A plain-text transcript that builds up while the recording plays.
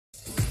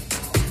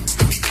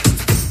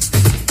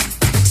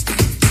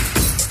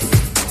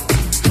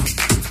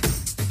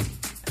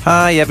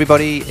Hi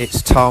everybody,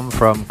 it's Tom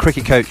from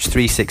Cricket Coach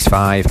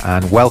 365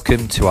 and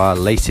welcome to our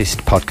latest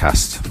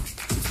podcast.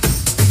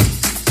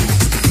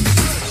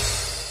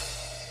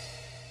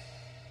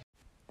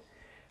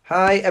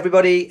 Hi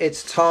everybody,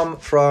 it's Tom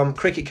from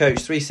Cricket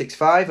Coach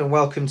 365 and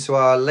welcome to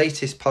our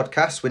latest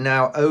podcast. We're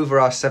now over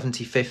our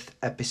 75th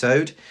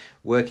episode,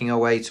 working our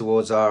way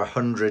towards our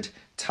 100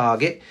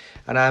 target,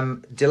 and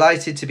I'm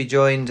delighted to be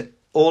joined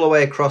all the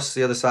way across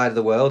the other side of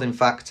the world. In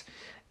fact,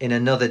 in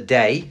another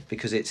day,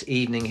 because it's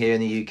evening here in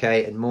the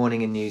UK and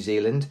morning in New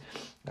Zealand,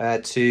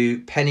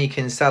 to Penny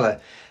Kinsella.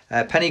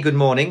 Penny, good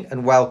morning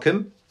and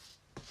welcome.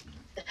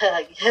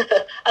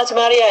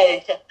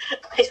 Mario,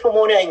 peaceful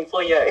morning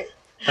for you.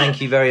 Thank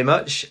you very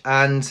much.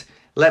 And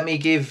let me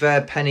give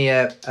Penny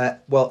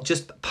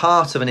just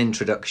part of an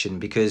introduction,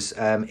 because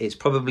it's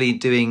probably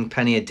doing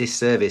Penny a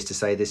disservice to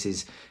say this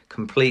is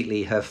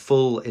completely her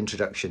full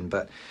introduction.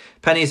 But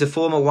Penny is a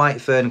former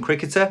White Fern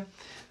cricketer.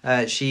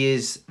 She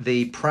is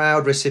the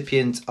proud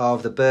recipient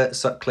of the Bert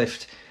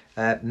Sutcliffe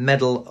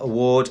Medal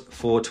Award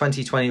for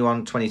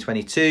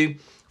 2021-2022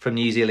 from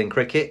New Zealand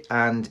Cricket,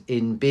 and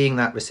in being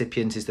that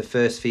recipient is the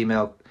first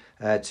female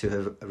to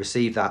have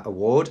received that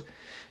award.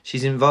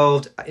 She's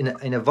involved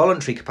in a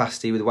voluntary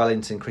capacity with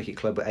Wellington Cricket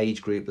Club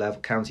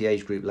at county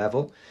age group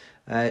level.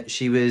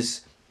 She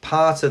was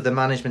part of the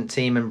management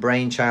team and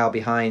brainchild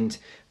behind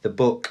the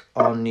book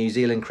on New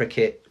Zealand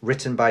cricket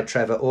written by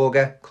Trevor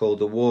Auger called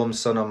The Warm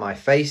Sun on My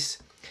Face.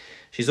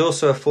 She's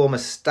also a former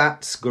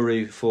stats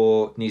guru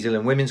for New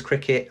Zealand women's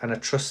cricket and a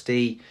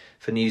trustee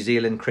for New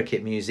Zealand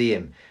Cricket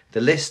Museum. The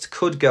list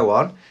could go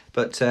on,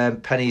 but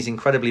Penny's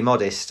incredibly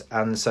modest.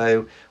 And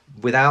so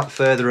without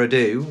further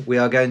ado, we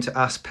are going to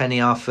ask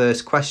Penny our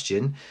first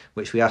question,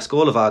 which we ask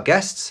all of our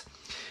guests,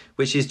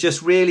 which is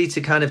just really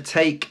to kind of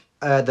take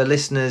the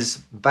listeners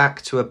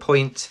back to a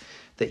point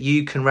that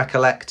you can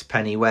recollect,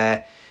 Penny,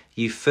 where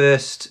you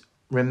first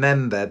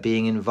remember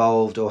being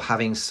involved or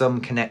having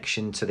some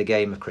connection to the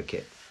game of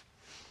cricket.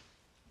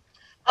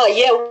 Oh,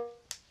 yeah.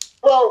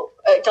 Well,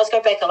 it does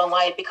go back a long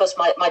way because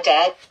my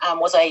dad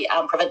was a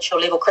provincial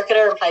level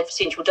cricketer and played for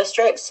Central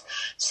Districts.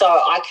 So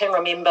I can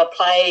remember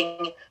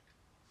playing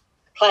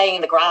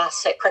in the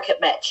grass at cricket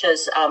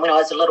matches when I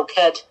was a little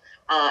kid.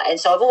 And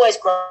so I've always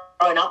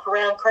grown up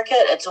around cricket.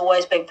 It's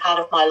always been part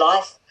of my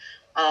life.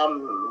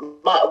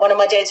 One of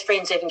my dad's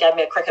friends even gave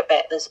me a cricket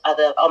bat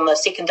on the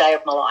second day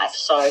of my life.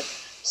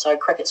 So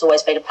cricket's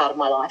always been a part of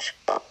my life.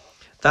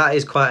 That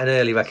is quite an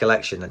early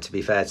recollection, to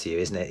be fair to you,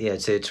 isn't it? Yeah,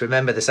 to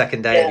remember the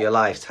second day of your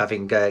life,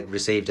 having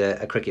received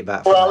a cricket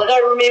bat. Well, I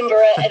don't remember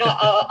it, and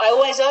I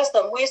always ask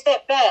them, "Where's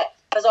that bat?"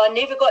 Because I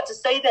never got to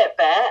see that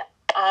bat.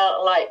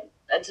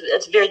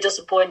 It's very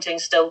disappointing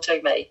still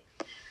to me.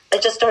 I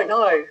just don't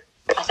know.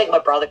 I think my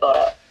brother got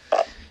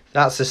it.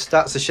 That's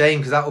a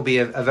shame, because that would be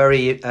a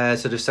very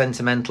sort of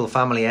sentimental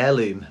family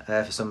heirloom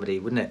for somebody,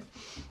 wouldn't it?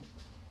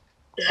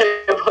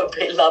 It would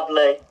be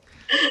lovely.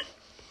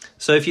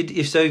 So if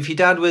your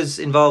dad was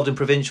involved in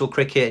provincial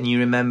cricket and you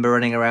remember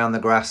running around the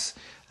grass,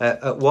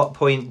 at what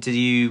point did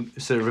you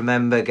sort of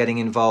remember getting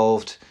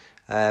involved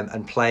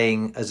and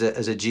playing as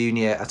a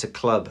junior at a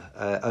club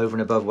over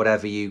and above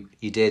whatever you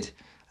did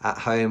at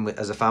home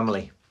as a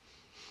family?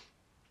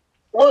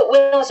 Well,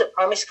 when I was at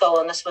primary school,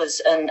 and this was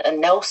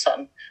in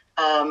Nelson,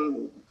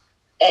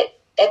 at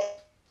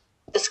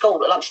the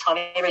school at lunchtime,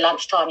 every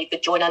lunchtime you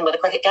could join in with a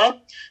cricket game.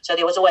 So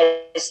there was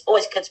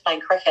always kids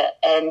playing cricket,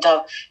 and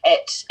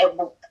at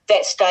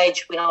that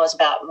stage when I was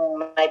about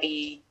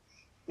maybe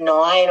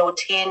 9 or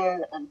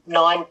 10,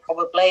 9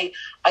 probably,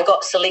 I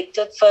got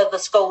selected for the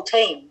school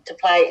team to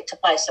play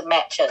some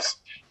matches.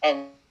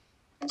 And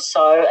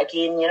so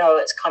again,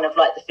 it's kind of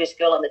like the first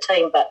girl on the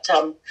team, but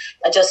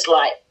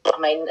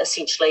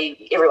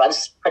essentially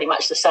everyone's pretty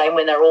much the same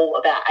when they're all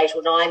about 8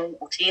 or 9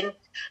 or 10,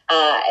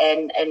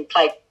 and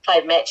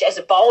played match as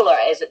a bowler.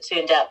 As it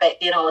turned out back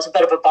then, I was a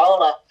bit of a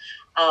bowler,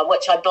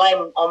 which I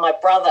blame on my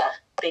brother,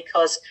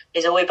 because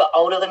he's a wee bit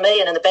older than me,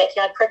 and in the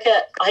backyard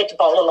cricket I had to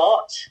bowl a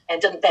lot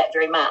and didn't bat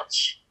very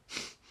much.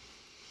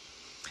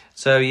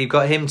 So you've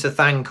got him to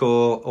thank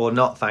or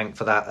not thank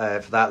for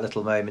that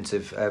little moment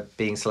of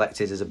being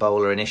selected as a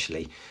bowler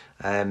initially.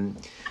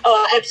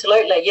 Oh,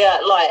 absolutely, yeah.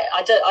 Like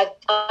I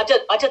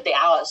did the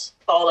hours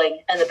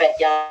bowling in the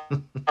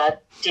backyard,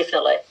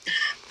 definitely.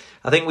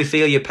 I think we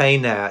feel your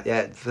pain now.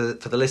 Yeah, for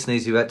the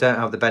listeners who don't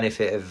have the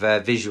benefit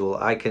of visual,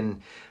 I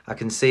can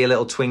see a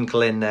little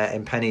twinkle in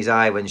Penny's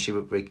eye when she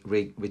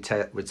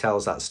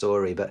retells that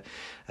story. But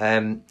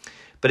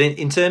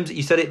in terms,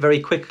 you said it very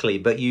quickly,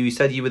 but you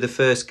said you were the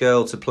first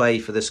girl to play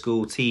for the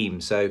school team.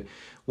 So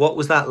what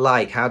was that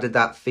like? How did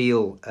that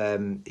feel?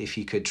 If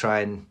you could try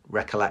and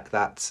recollect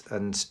that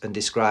and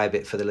describe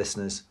it for the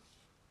listeners.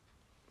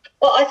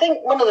 Well, I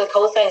think one of the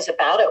cool things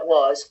about it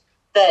was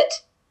that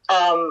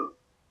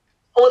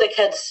all the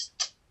kids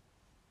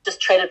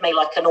just treated me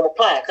like a normal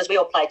player, because we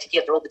all played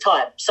together all the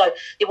time. So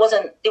there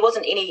wasn't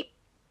any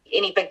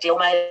big deal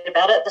made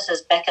about it. This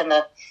is back in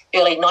the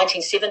early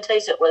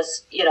 1970s. It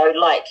was,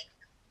 like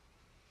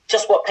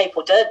just what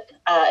people did.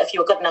 If you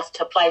were good enough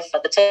to play for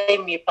the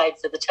team, you played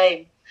for the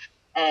team.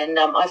 and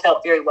I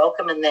felt very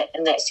welcome in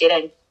that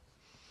setting.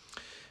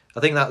 I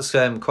think that's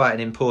quite an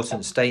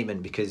important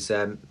statement because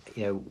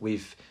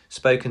we've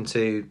spoken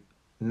to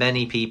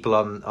many people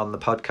on the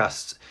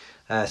podcast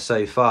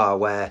so far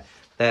where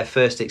their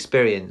first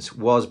experience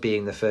was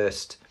being the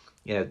first,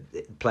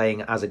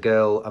 playing as a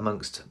girl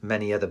amongst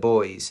many other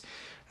boys,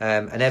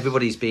 and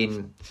everybody's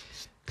been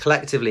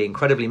collectively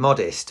incredibly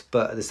modest,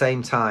 but at the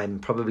same time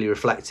probably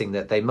reflecting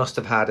that they must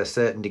have had a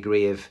certain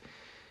degree of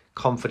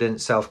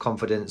confidence,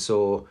 self-confidence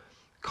or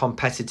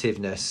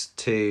competitiveness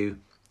to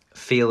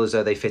feel as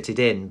though they fitted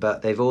in.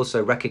 But they've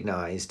also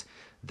recognised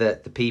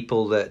that the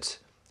people that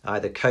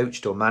either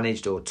coached or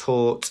managed or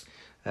taught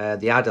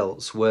the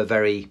adults were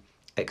very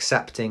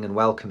accepting and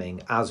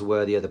welcoming, as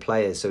were the other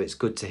players. So it's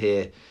good to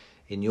hear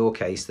in your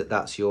case that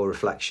that's your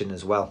reflection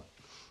as well.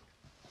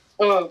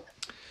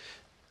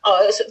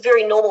 Oh, it was a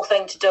very normal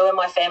thing to do in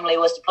my family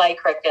was to play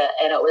cricket,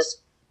 and it was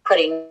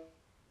pretty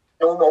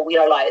normal,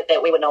 like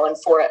that we were known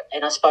for it,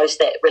 and I suppose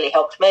that really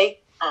helped me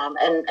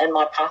in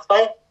my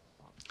pathway.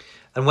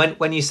 And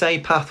when you say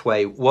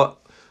pathway, what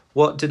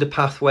did the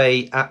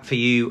pathway for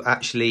you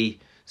actually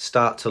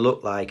start to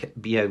look like,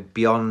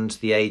 beyond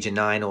the age of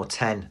 9 or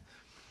 10?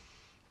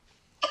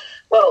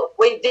 Well,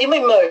 we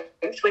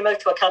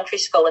moved to a country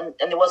school, and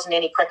there wasn't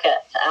any cricket,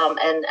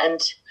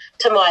 and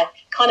to my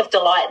kind of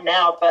delight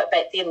now, but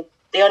back then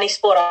the only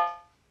sport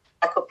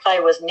I could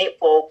play was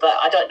netball, but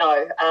I don't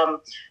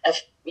know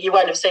if you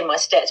won't have seen my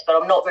stats, but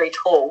I'm not very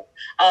tall.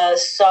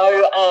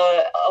 So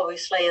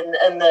obviously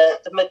in the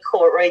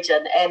mid-court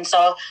region, and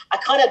so I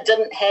kind of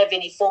didn't have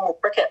any formal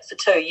cricket for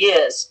 2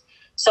 years.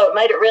 So it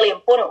made it really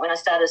important when I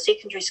started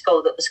secondary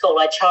school that the school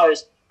I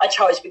chose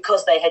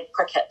because they had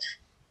cricket.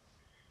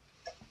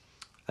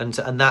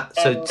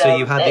 So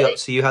you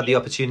had the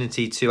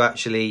opportunity to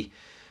actually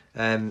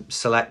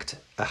select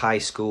a high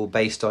school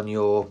based on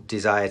your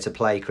desire to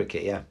play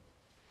cricket, yeah?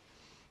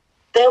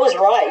 That was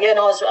right, yeah, and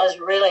I was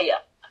really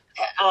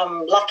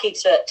lucky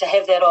to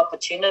have that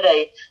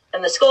opportunity.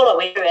 And the school I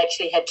went to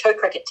actually had 2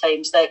 cricket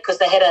teams because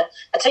they had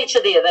a teacher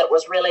there that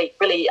was really,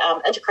 really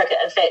into cricket.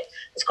 In fact,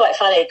 it's quite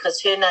funny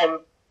because her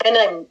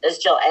name is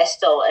Jill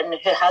Astle, and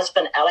her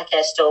husband, Alec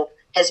Astle,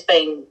 has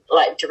been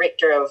like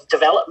director of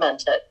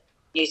development at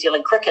New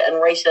Zealand cricket in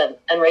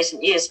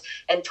recent years,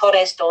 and Todd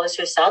Astle is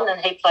her son,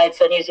 and he played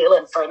for New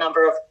Zealand for a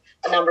number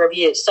of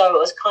years. So it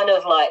was kind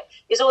of like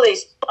there's all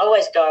these. I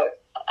always go,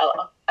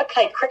 I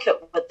played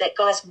cricket with that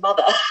guy's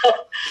mother,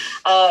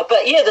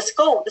 but yeah, the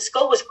school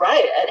was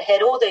great. It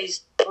had all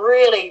these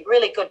really,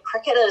 really good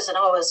cricketers, and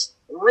I was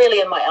really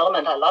in my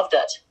element. I loved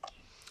it.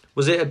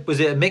 Was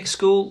it a mixed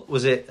school?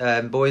 Was it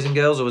boys and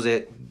girls, or was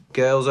it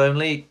girls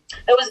only?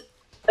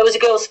 It was a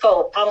girls'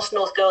 school, Palmerston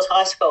North Girls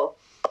High School.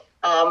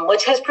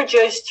 Which has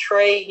produced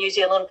 3 New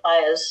Zealand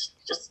players.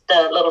 Just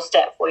a little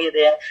stat for you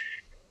there.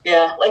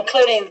 Yeah,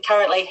 including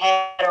currently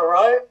Hannah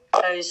Rowe,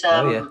 who's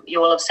you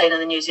will have seen in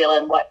the New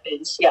Zealand White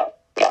Ferns. Yeah.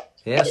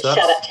 So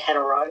shout out to Hannah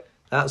Rowe.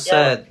 That's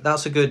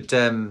a good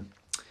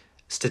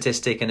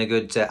statistic and a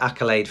good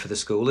accolade for the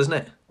school, isn't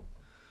it?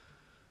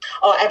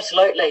 Oh,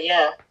 absolutely.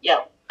 Yeah.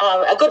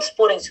 A good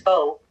sporting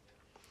school.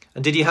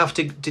 And did you have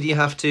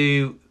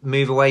to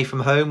move away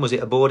from home? Was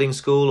it a boarding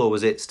school, or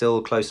was it still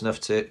close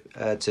enough to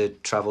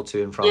travel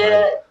to and from home?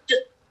 Yeah,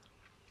 just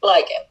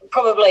like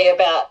probably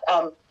about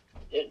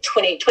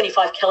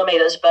 25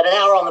 kilometres, but an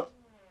hour on the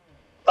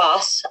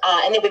bus.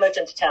 And then we moved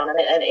into town,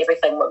 and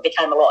everything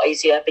became a lot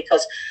easier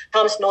because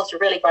Palmerston North's a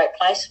really great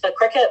place for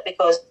cricket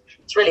because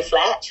it's really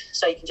flat,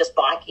 so you can just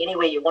bike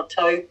anywhere you want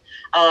to.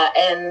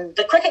 And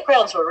the cricket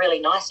grounds were really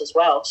nice as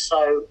well,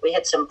 so we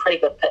had some pretty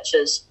good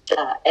pitches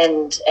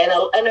and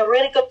a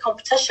really good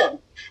competition.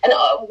 And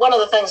one of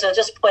the things I'll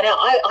just point out,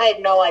 I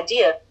had no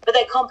idea, but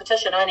that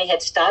competition only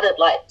had started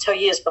like 2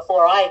 years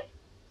before I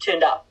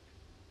turned up.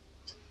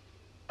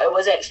 It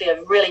was actually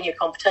a really new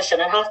competition,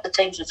 and half the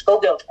teams were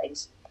schoolgirl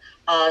teams.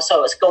 So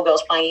it was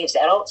schoolgirls playing against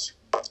adults.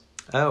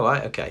 Oh,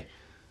 right, okay.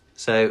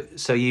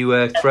 So you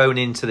were thrown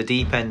into the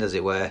deep end, as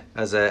it were,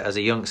 as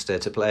a youngster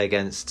to play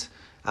against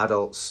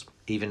adults,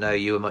 even though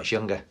you were much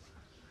younger.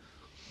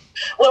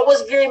 Well, it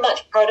was very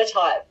much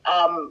prototype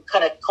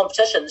kind of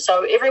competition,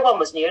 so everyone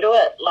was new to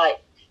it.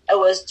 Like it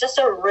was just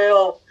a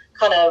real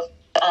kind of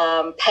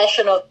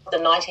passion of the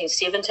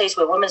 1970s,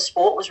 where women's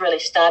sport was really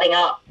starting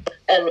up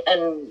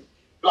in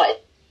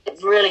like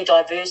really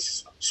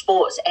diverse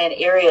sports and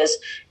areas,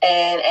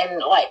 and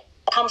like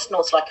Palmerston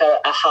North's like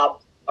a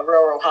hub, a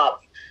rural hub.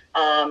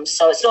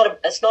 So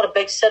it's not a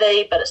big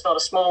city, but it's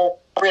not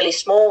really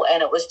small,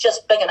 and it was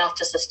just big enough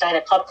to sustain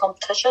a club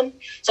competition.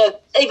 So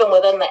even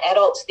within the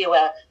adults, there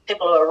were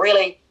people who were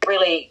really,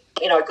 really,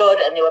 good,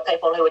 and there were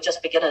people who were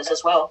just beginners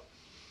as well.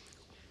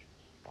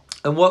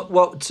 And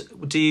what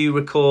do you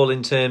recall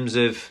in terms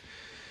of,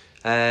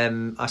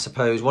 I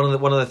suppose one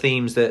of the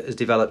themes that has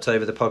developed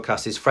over the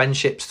podcast is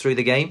friendships through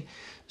the game.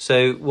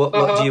 So what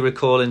do you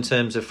recall in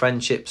terms of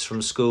friendships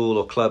from school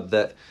or club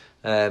that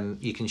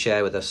you can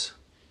share with us?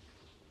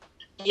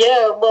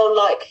 Yeah, well,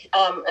 like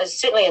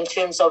certainly in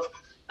terms of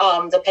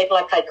the people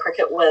I played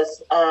cricket with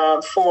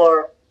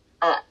for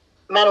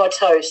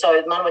Manawatu.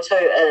 So Manawatu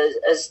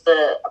is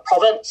the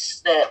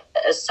province that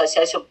is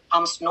associated with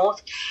Palmerston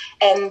North,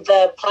 and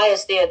the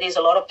players there's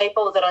a lot of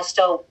people that I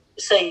still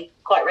see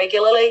quite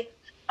regularly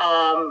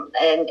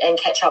and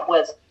catch up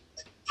with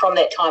from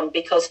that time,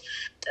 because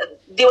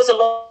there was a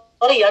lot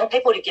of young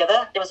people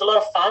together. There was a lot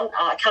of fun.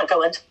 I can't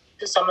go into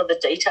some of the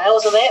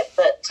details of that,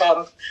 but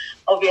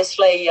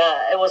obviously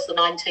it was the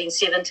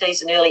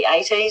 1970s and early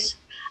 80s,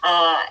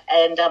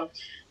 and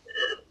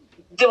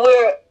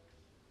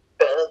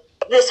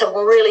there's some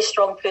really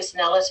strong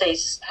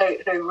personalities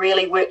who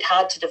really worked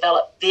hard to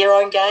develop their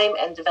own game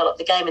and develop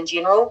the game in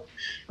general,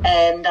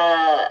 and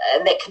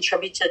that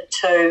contributed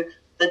to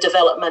the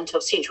development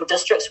of Central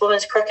Districts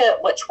women's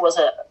cricket, which was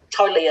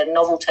totally a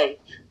novelty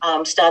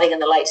starting in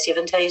the late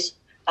 70s.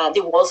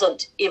 There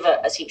wasn't ever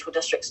a Central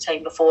Districts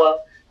team before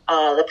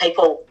the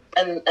people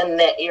in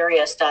that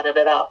area started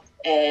it up,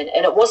 and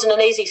it wasn't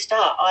an easy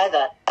start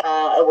either.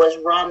 It was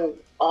run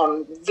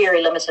on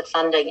very limited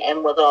funding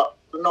and with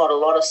not a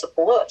lot of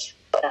support.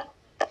 Yeah.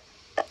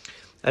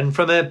 And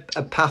from a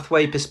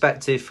pathway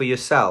perspective for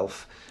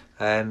yourself,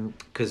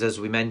 because as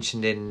we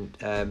mentioned in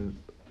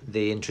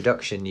the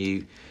introduction,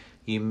 you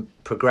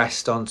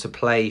progressed on to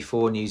play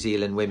for New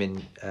Zealand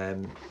women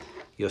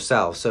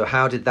yourself. So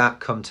how did that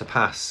come to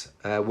pass?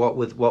 What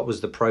was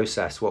the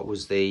process? What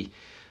was the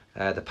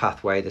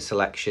pathway, the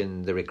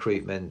selection, the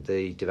recruitment,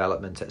 the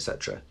development,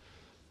 etc.?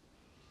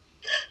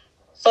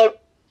 So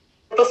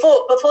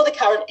before the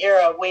current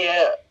era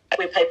where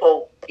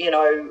people,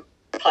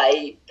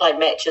 play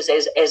matches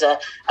as a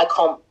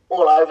comp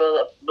all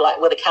over,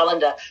 with a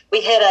calendar,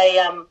 we had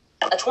a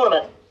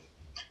tournament.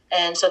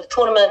 And so the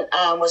tournament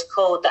was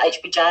called the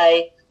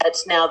HBJ.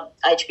 It's now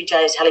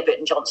HBJ's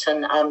Halliburton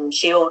Johnson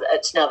Shield.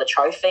 It's now the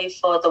trophy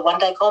for the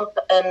one-day comp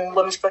in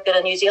women's cricket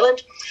in New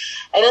Zealand.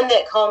 And in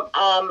that comp,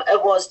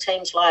 it was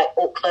teams like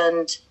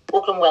Auckland,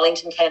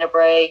 Wellington,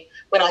 Canterbury.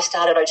 When I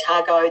started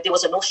Otago, there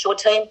was a North Shore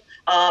team,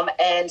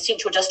 and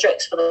Central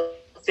Districts for the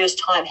first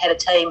time had a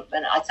team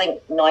in, I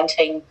think,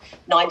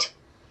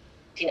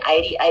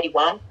 1980,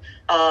 81.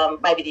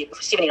 Maybe the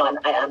 79,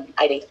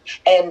 80.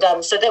 And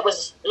so that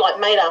was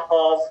made up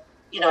of,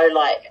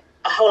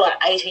 a whole lot of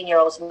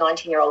 18-year-olds and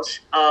 19-year-olds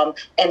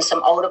and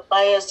some older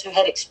players who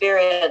had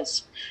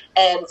experience.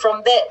 And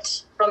from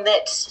that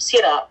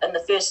setup in the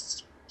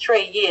first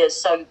 3 years,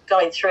 so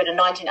going through to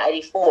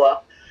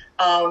 1984,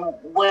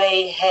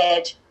 we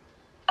had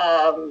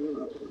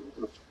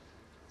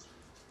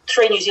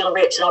 3 New Zealand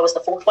reps, and I was the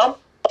 4th one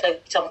to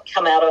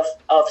come out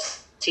of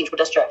Central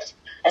District.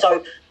 And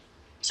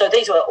so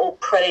these were all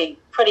pretty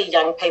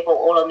young people,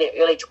 all in their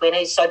early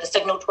 20s. So the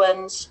Signal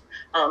twins,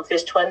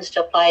 first twins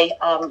to play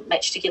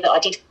match together,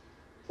 identical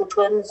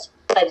twins,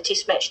 played a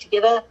test match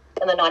together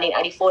in the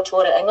 1984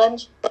 tour to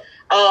England.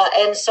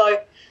 And so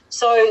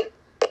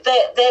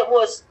that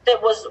was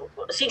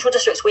Central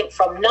Districts went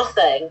from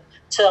nothing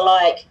to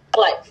like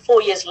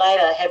 4 years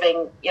later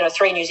having 4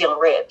 New Zealand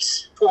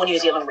reps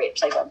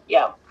even,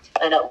 yeah.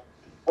 And it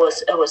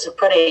was a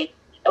pretty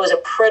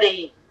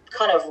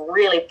kind of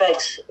really big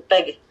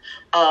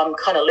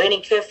kind of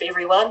learning curve for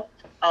everyone.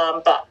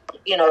 But,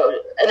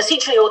 and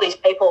essentially all these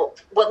people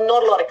with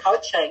not a lot of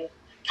coaching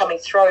coming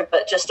through,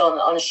 but just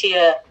on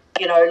sheer,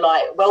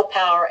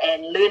 willpower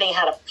and learning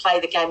how to play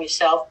the game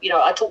yourself.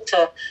 I talked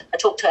to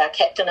our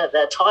captain at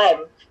the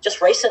time just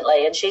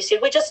recently, and she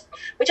said, we just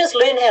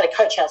learned how to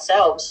coach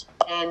ourselves,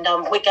 and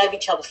we gave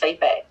each other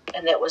feedback,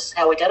 and that was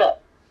how we did it.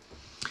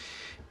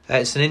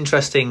 It's an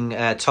interesting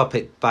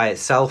topic by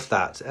itself,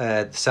 that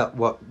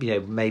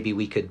maybe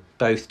we could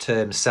both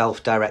term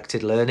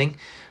self-directed learning,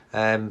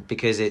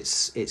 because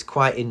it's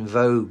quite in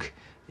vogue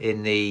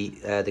in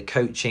the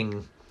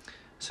coaching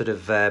sort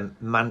of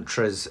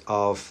mantras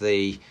of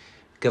the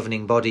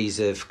governing bodies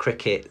of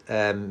cricket.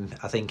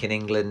 I think in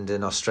England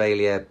and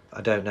Australia,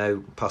 I don't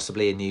know,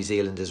 possibly in New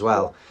Zealand as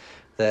well,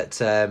 that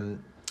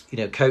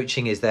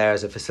coaching is there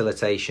as a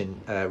facilitation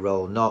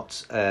role,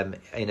 not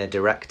in a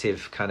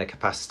directive kind of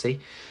capacity.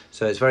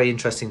 So it's very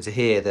interesting to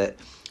hear that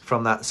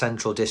from that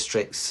Central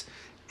Districts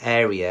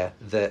area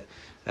that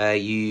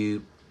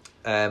you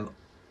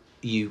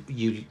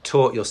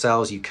taught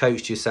yourselves, you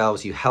coached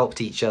yourselves, you helped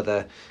each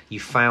other, you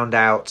found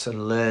out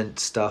and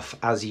learnt stuff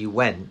as you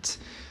went.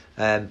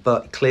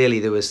 But clearly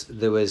there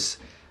was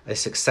a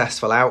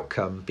successful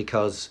outcome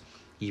because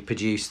you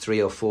produced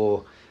 3 or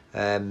 4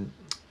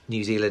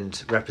 New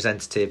Zealand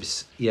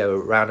representatives,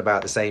 around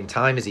about the same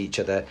time as each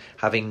other,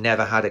 having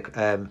never had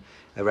a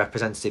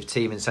representative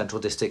team in Central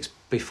Districts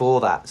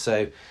before that.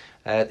 So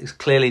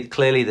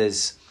clearly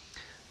there's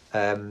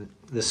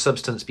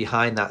substance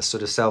behind that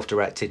sort of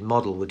self-directed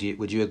model. Would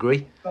you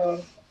agree?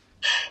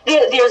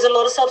 There is a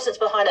lot of substance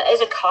behind it. As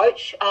a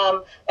coach,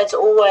 it's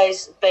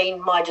always been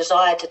my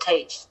desire to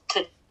teach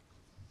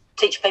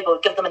people,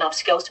 give them enough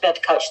skills to be able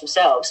to coach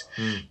themselves.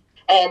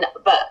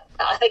 But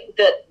I think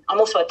that I'm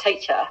also a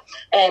teacher,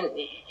 and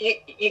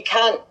you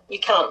can't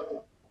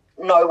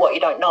know what you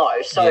don't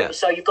know. So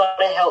you've got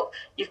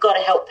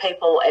to help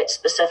people at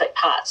specific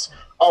parts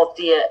of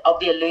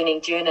their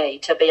learning journey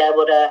to be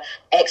able to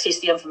access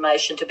the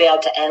information, to be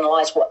able to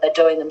analyse what they're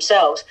doing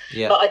themselves.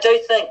 Yeah. But I do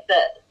think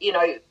that,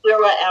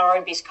 we're our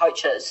own best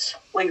coaches.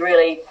 We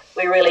really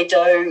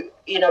do,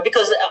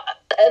 because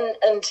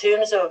in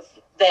terms of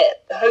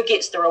that, who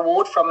gets the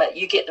reward from it?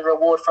 You get the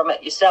reward from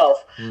it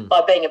yourself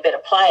by being a better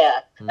player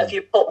if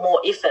you put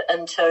more effort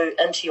into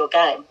your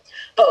game.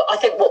 But I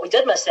think what we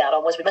did miss out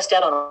on was we missed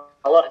out on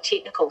a lot of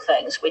technical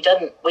things. We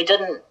didn't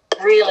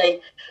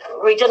really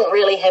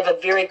have a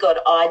very good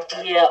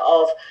idea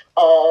of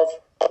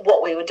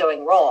what we were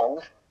doing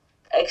wrong,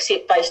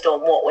 except based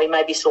on what we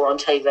maybe saw on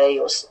TV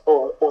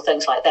or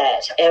things like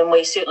that. And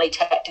we certainly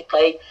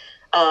tactically,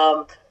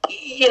 there's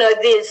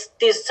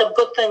some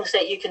good things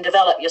that you can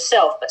develop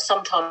yourself, but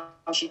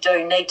sometimes you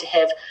do need to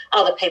have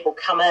other people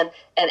come in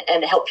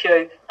and help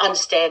you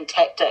understand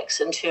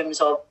tactics in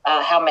terms of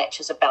how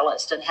matches are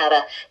balanced and how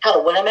to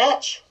win a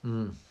match.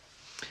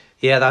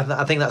 Yeah,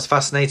 I think that's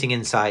fascinating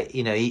insight.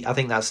 I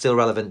think that's still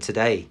relevant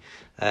today,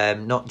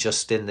 not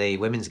just in the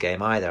women's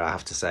game either, I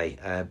have to say.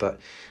 But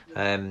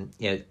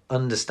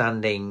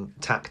understanding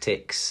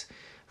tactics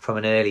from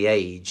an early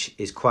age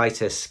is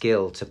quite a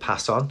skill to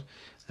pass on.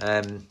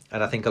 And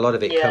I think a lot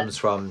of it comes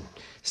from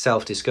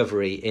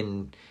self-discovery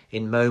in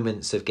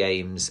moments of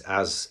games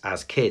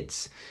as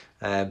kids.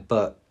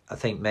 But I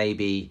think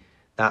maybe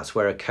that's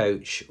where a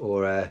coach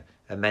or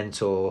a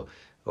mentor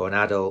or an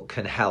adult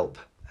can help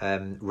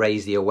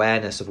raise the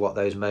awareness of what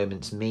those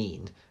moments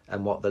mean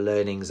and what the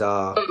learnings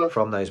are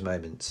from those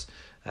moments.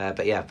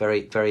 But yeah,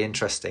 very, very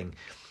interesting.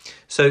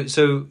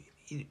 So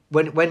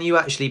when you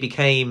actually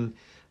became,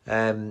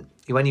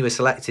 when you were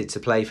selected to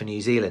play for New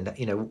Zealand,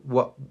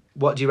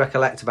 what do you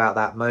recollect about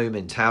that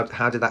moment?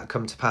 How did that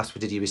come to pass?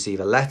 Did you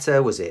receive a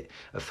letter? Was it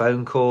a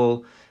phone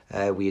call?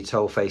 Were you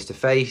told face to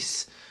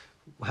face?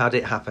 How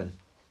did it happen?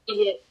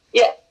 Yeah.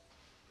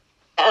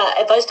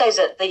 At those days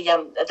at the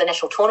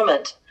national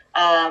tournament,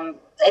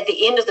 at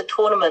the end of the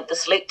tournament, the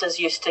selectors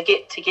used to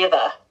get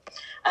together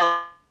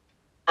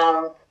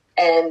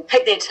and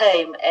pick their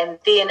team, and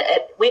then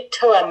it went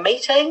to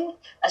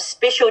a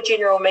special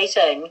general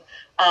meeting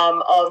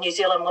of New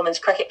Zealand Women's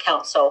Cricket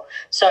Council.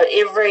 So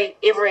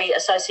every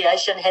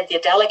association had their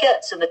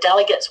delegates, and the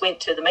delegates went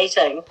to the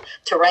meeting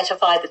to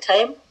ratify the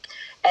team.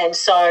 And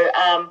so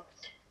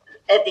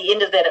at the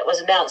end of that, it was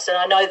announced, and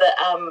I know that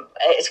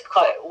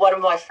one of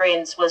my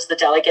friends was the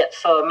delegate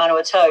for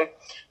Manawatu,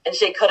 and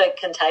she couldn't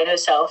contain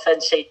herself,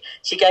 and she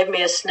gave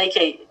me a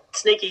sneaky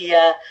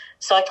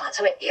side glance.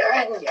 I went, "You're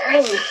in."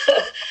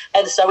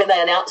 And so when they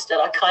announced it,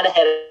 I kind of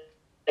had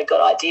a good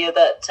idea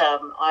that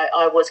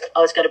I was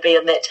going to be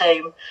in that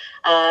team.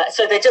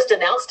 So they just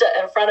announced it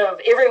in front of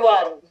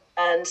everyone,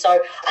 and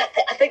so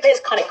I think that's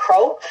kind of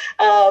cruel,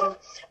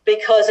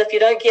 because if you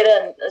don't get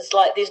in, it's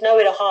like there's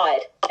nowhere to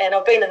hide. And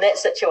I've been in that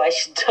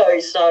situation too.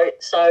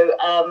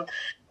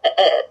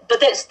 But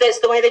that's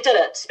the way they did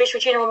it. Special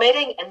general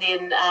meeting, and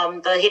then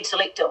the head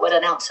selector would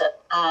announce it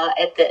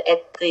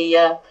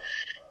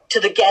to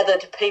the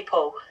gathered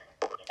people.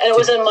 And it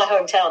was in my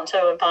hometown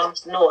too, in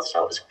Palmerston North,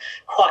 so it was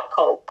quite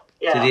cool.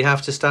 Yeah. Did he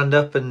have to stand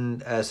up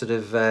and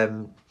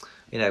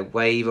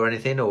wave or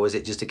anything, or was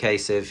it just a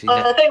case of?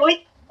 I think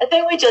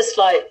we just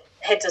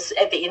had to,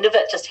 at the end of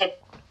it, just had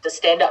to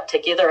stand up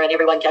together, and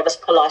everyone gave us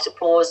polite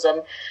applause,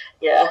 and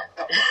yeah.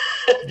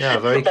 Yeah,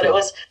 very but cool.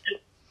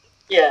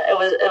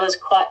 It was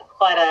quite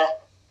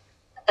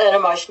an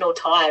emotional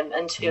time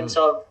in terms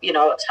of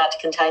it's hard to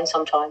contain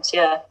sometimes.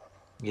 Yeah.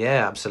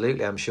 Yeah,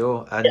 absolutely. I'm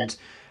sure.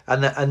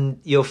 And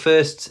your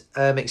first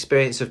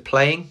experience of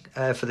playing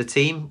for the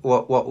team,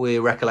 what were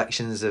your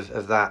recollections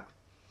of that?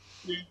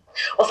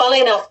 Well,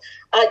 funnily enough,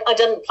 I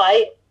didn't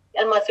play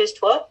in my first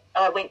tour.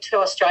 I went to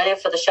Australia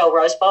for the Shell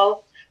Rose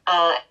Bowl,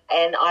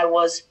 and I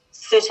was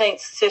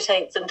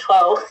 13th and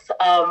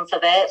 12th for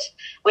that.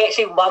 We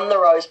actually won the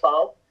Rose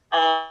Bowl,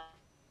 and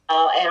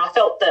I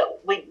felt that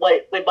we'd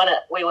won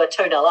it. We were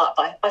 2-0 up.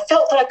 I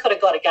felt that I could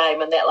have got a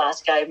game in that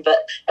last game,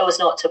 but it was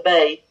not to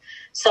be.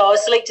 So I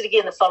was selected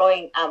again the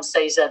following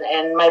season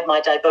and made my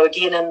debut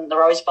again in the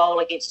Rose Bowl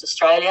against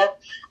Australia.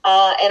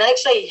 And I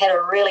actually had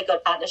a really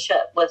good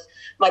partnership with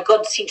my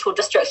good Central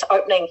District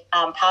opening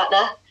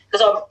partner,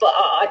 because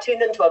I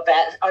turned into a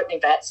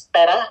opening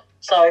batter.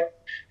 So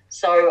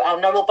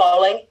no more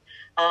bowling.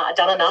 I'd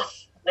done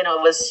enough when I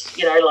was,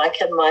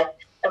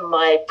 in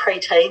my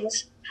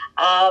pre-teens.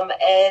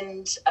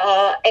 And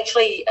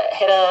actually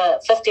had a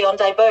 50 on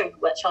debut,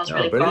 which I was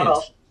really proud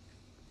of.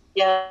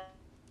 Yeah.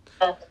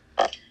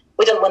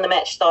 We didn't win the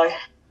match though,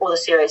 or the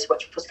series,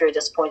 which was very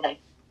disappointing.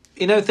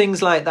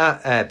 Things like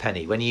that,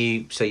 Penny. When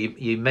you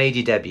made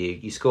your debut,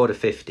 you scored a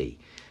 50,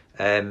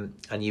 and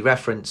you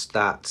referenced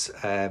that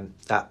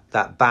bat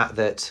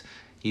that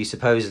you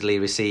supposedly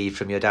received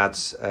from your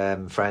dad's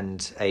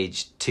friend,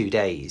 aged 2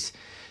 days.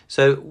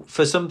 So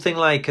for something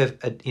like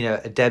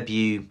a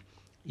debut,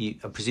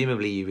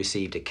 presumably you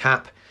received a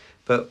cap.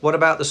 But what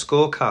about the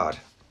scorecard?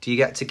 Do you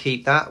get to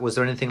keep that? Was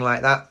there anything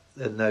like that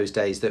in those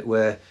days that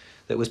was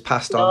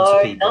passed on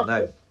to people?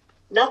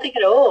 Nothing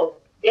at all.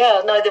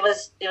 Yeah, no, there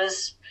was,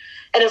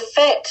 and in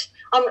fact,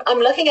 I'm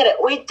looking at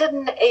it. We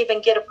didn't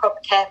even get a proper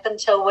cap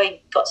until we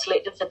got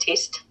selected for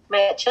test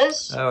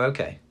matches. Oh,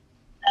 okay.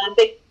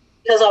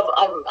 Because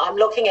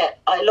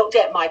I looked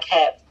at my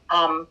cap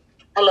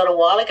a little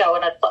while ago,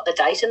 and I'd put the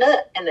date in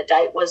it, and the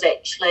date was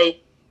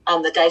actually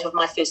the date of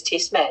my first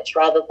test match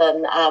rather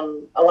than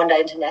a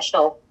one-day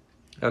international.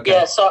 Okay.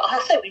 Yeah, so I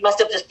think we must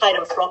have just played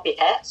in floppy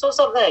hats or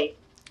something.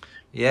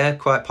 Yeah,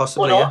 quite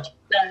possibly. Or not.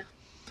 Yeah. No.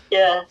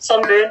 Yeah,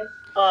 sunburn.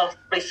 Oh,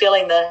 really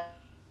feeling the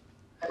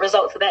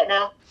results of that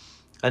now.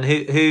 And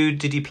who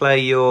did you play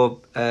your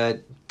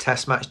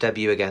test match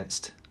debut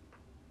against?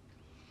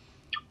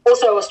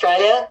 Also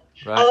Australia.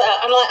 Right.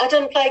 I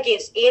didn't play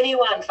against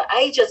anyone for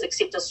ages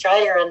except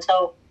Australia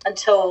until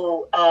that's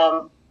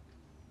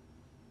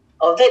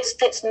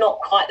not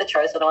quite the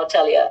truth, and I'll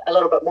tell you a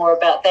little bit more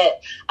about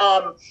that.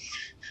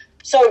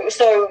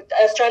 So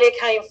Australia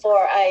came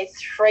for a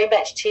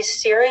 3-match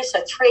test series,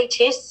 so 3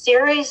 test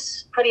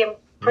series, pretty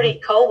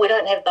cool. We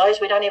don't have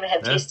those. We don't even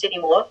have tests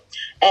anymore,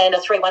 and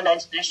a 3 one-day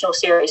international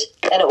series.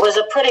 And it was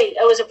a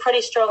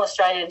pretty strong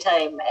Australian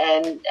team.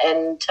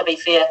 And to be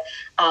fair,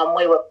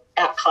 we were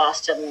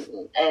outclassed,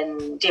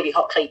 and Debbie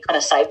Hockley kind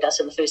of saved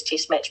us in the first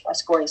test match by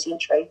scoring a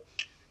century.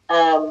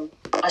 I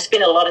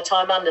spent a lot of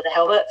time under the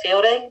helmet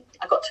fielding.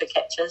 I got 2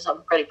 catches.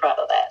 I'm pretty proud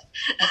of that.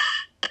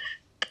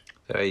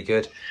 Very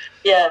good.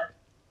 Yeah.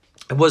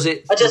 And was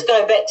it? Just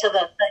going back to the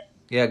thing.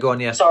 Yeah, go on.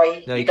 Yeah.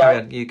 Sorry. No, you carry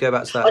on. You go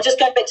back to that. I'll just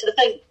go back to the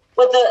thing.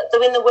 With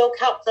when the World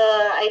Cup,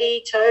 the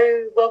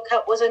 82 World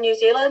Cup was in New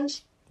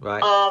Zealand.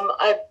 Right.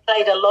 I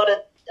played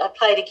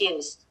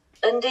against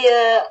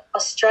India,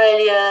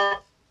 Australia,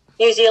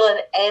 New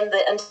Zealand, and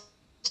the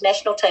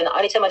international team. The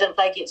only team I didn't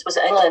play against was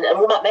England in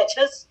warm-up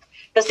matches,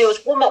 because there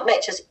was warm-up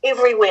matches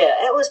everywhere.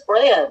 It was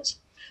brilliant.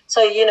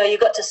 So, you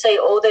got to see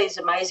all these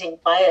amazing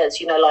players,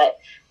 and I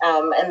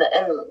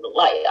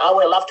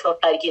would love to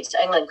have played against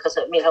England, because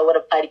it meant I would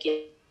have played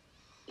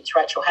against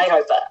Rachel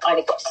Hayhoe, but I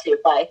only got to see her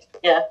play.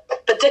 Yeah.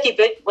 But Dickie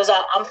Bird was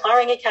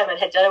umpiring. He came and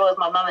had dinner with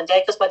my mum and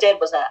dad, because my dad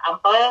was an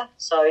umpire,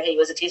 so he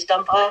was a test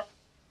umpire.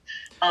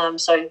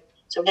 So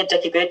we had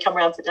Dickie Bird come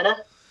around for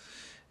dinner.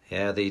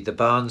 Yeah, the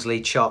Barnsley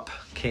chop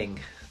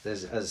king,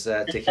 as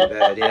Dickie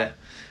Bird. Yeah.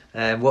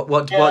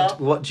 What do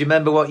you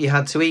remember? What you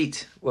had to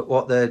eat?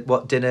 What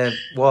dinner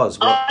was?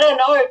 I don't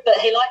know, but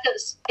he liked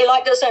it. He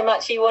liked it so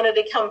much he wanted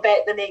to come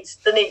back the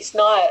next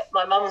night.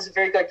 My mum was a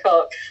very good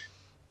cook.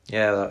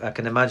 Yeah, I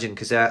can imagine,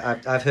 because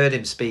I've heard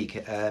him speak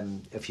a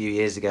few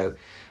years ago,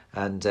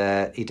 and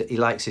he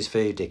likes his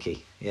food,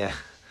 Dickie. Yeah.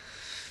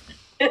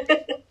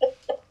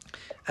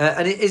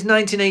 And is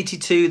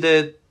 1982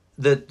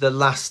 the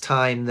last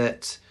time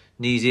that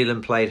New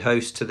Zealand played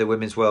host to the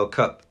Women's World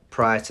Cup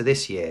prior to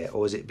this year,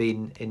 or has it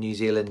been in New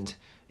Zealand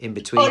in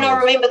between? Oh no,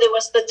 remember there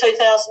was the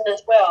 2000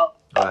 as well.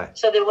 Right.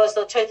 So there was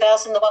the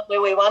 2000, the one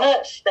where we won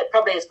it. That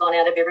probably has gone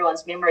out of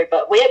everyone's memory,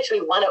 but we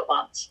actually won it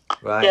once.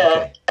 Right. Yeah.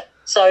 Okay.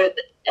 So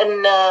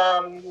in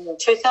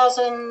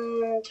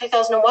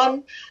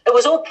 2001, it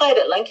was all played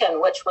at Lincoln,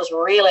 which was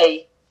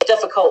really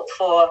difficult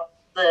for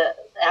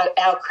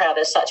our crowd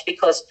as such,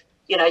 because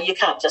you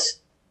can't just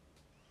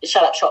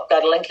shut up shop,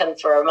 go to Lincoln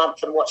for a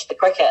month and watch the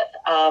cricket.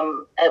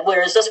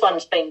 Whereas this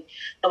one's been,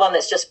 the one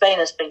that's just been,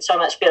 has been so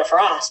much better for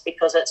us,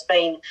 because it's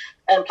been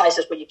in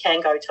places where you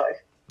can go to.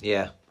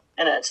 Yeah.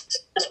 And this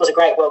was a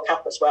great World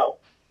Cup as well.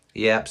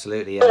 Yeah,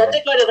 absolutely. Yeah. But I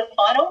did go to the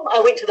final. I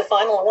went to the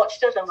final and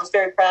watched it, and was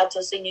very proud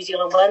to see New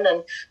Zealand win,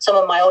 and some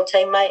of my old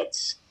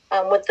teammates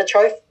with the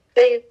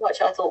trophy,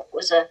 which I thought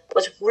was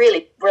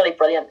really, really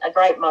brilliant, a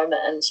great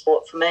moment in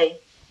sport for me.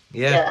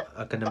 Yeah.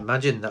 I can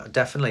imagine that,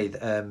 definitely.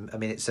 I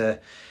mean, it's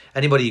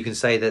anybody who can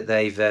say that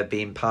they've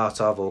been part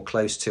of or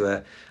close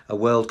to a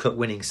World Cup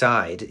winning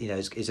side,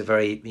 is a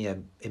very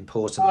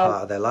important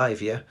part of their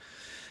life. Yeah.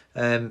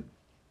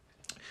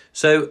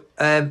 So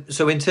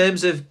in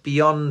terms of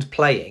beyond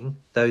playing,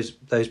 those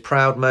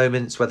proud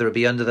moments, whether it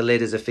be under the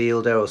lid as a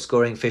fielder, or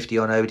scoring 50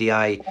 on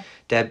ODI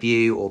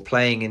debut, or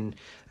playing in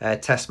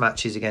test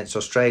matches against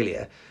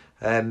Australia,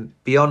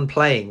 beyond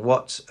playing,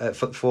 what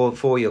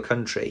for your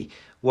country,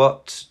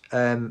 what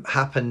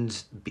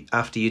happened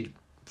after you'd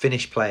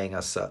finished playing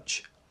as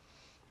such?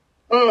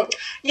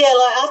 Yeah,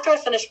 like after I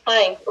finished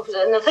playing,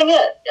 and the thing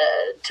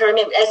to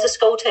remember, as a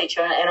school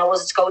teacher, and I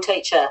was a school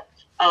teacher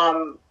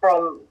from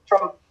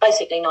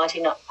basically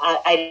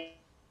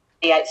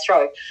 1988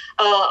 through,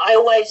 I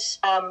always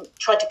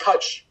tried to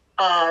coach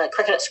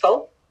cricket at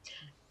school,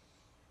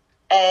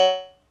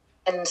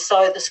 and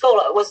so the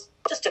school, it was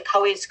just a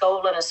co-ed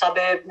school in a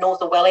suburb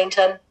north of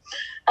Wellington,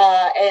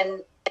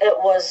 and it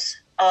was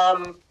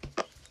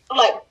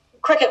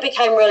cricket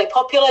became really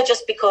popular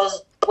just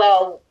because,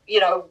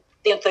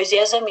 the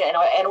enthusiasm,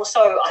 and also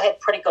I had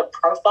pretty good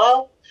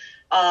profile,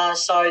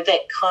 so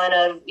that kind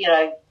of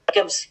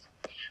gives.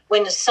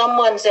 When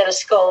someone's at a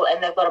school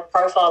and they've got a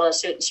profile in a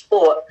certain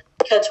sport,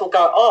 kids will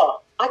go,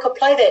 oh, I could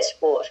play that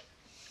sport.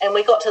 And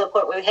we got to the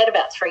point where we had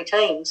about 3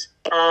 teams.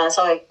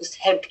 So I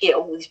had to get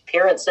all these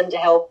parents in to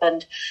help.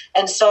 And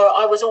so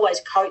I was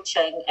always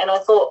coaching. And I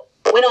thought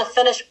when I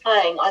finished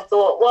playing, I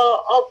thought,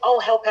 well, I'll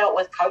help out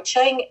with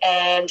coaching,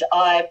 and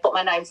I put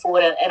my name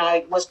forward, and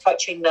I was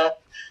coaching the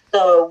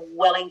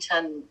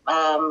Wellington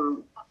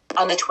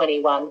under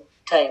 21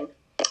 team,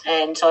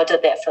 and so I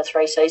did that for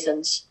 3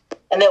 seasons,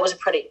 and that was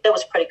pretty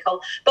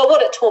cool. But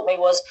what it taught me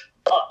was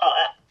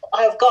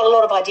I've got a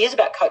lot of ideas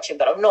about coaching,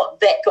 but I'm not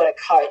that good at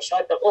coach.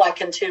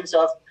 Like in terms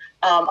of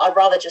I'd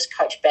rather just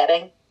coach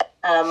batting.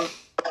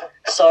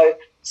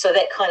 So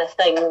that kind of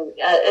thing,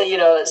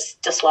 it's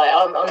just like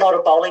I'm not a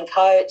bowling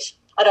coach.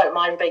 I don't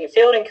mind being a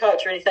fielding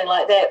coach or anything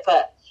like that,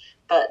 but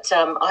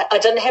I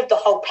didn't have the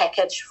whole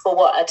package for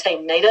what a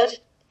team needed.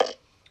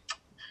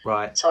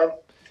 Right. So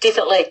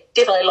definitely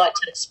like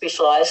to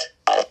specialise.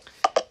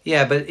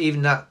 Yeah, but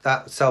even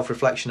that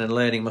self-reflection and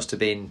learning must have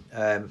been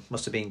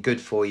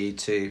good for you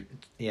to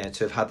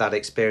have had that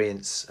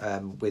experience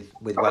with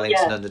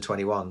Wellington under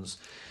 21s.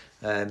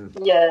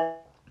 Yeah.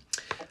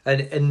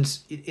 And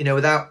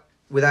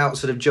without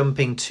sort of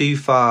jumping too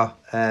far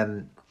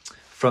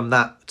from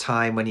that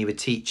time when you were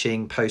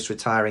teaching,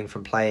 post-retiring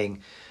from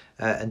playing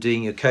and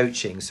doing your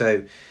coaching.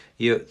 So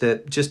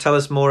just tell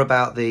us more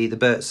about the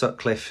Bert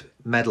Sutcliffe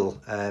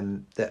medal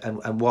and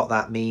what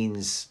that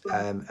means,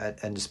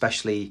 and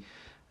especially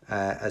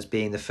as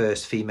being the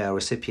first female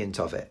recipient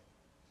of it.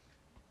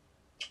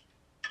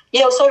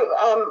 Yeah, so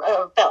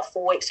about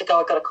 4 weeks ago,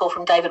 I got a call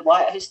from David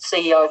White, who's the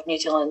CEO of New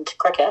Zealand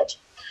Cricket,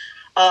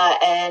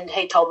 and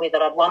he told me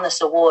that I'd won this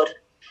award.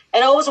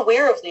 And I was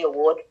aware of the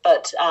award,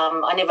 but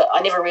I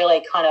never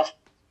really kind of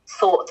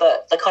thought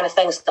that the kind of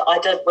things that I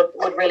did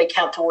would really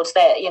count towards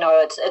that.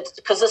 It's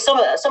because some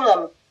of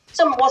them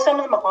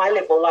are high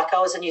level. Like I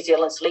was a New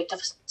Zealand selector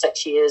for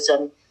 6 years,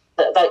 and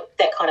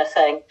that kind of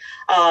thing.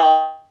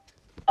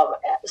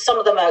 Some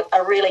of them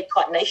are really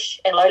quite niche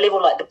and low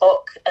level. Like the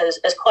book is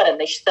quite a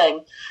niche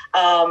thing.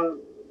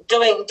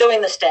 Doing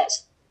the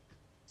stats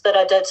that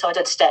I did. So I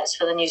did stats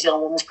for the New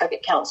Zealand Women's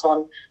Cricket Council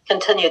and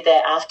continued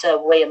that after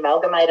we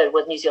amalgamated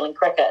with New Zealand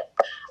Cricket.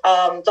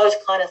 Those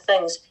kind of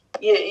things,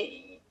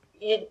 you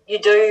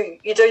do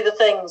the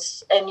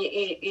things, and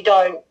you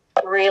don't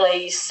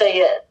really see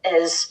it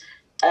as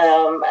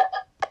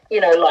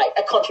like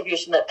a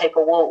contribution that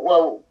people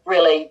will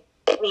really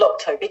look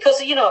to, because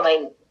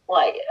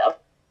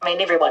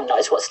everyone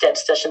knows what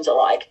statisticians are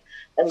like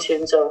in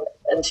terms of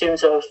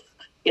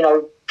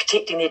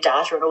protecting their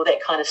data and all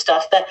that kind of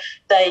stuff. That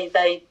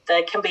they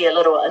can be a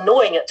little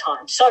annoying at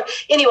times. So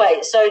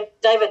anyway, so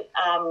David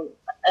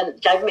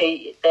and gave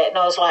me that, and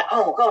I was like,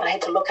 oh God, I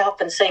had to look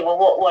up and see, well,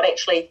 what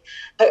actually,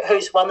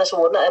 who's won this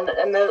award. And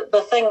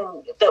the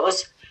thing that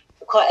was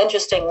quite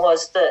interesting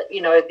was that,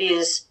 you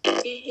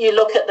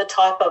look at the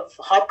type of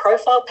high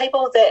profile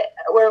people that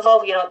were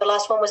involved. The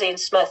last one was Ian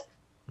Smith,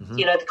 mm-hmm.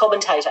 The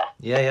commentator.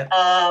 Yeah.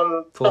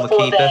 Former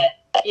keeper. That,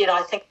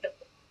 I think,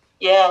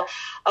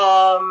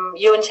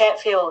 Ewan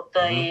Chatfield,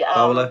 the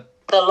bowler.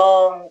 The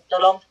long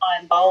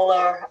time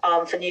bowler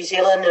for New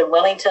Zealand and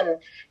Wellington,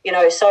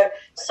 so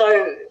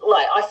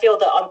like I feel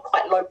that I'm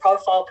quite low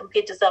profile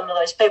compared to some of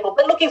those people.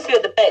 But looking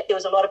further back, there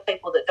was a lot of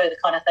people that do the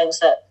kind of things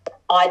that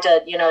I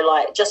did,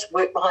 like just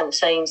work behind the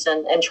scenes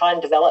and try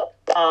and develop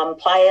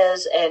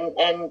players and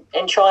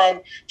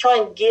try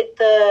and get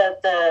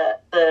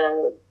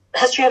the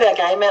history of our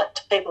game out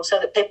to people, so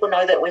that people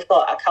know that we've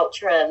got a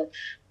culture and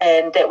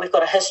that we've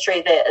got a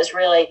history that is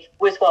really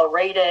worthwhile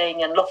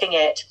reading and looking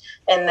at,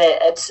 and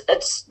that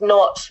it's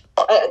not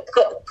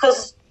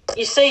because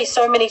you see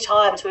so many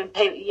times when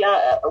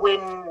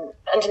when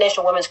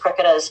international women's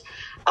cricketers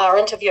are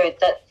interviewed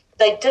that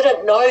they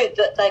didn't know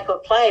that they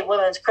could play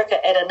women's cricket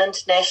at an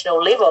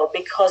international level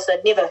because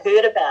they'd never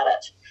heard about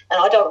it.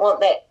 And I don't want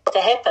that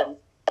to happen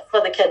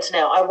for the kids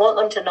now. I want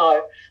them to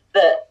know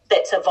that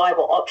that's a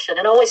viable option.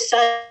 And I always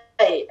say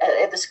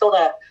at the school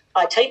that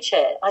I teach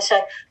at, I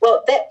say,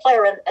 well, that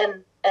player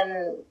in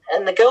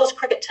the girls'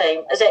 cricket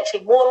team is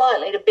actually more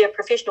likely to be a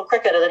professional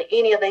cricketer than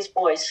any of these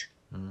boys.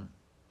 Mm.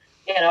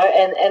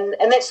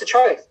 And that's the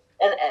truth,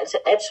 and it's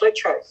absolute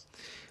truth.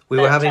 We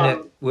were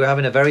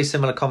having a very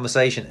similar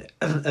conversation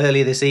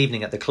earlier this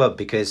evening at the club,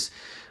 because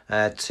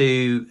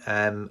two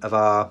of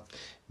our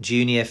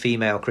junior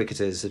female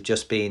cricketers have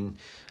just been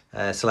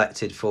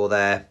selected for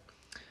their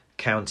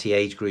county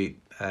age group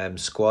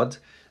squad,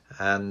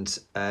 and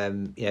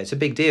it's a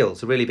big deal.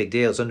 It's a really big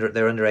deal.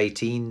 They're under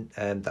 18.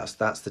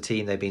 That's the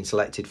team they've been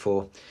selected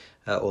for,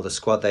 or the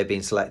squad they've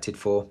been selected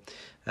for.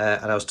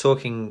 And I was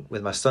talking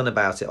with my son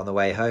about it on the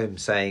way home,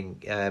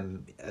 saying,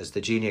 as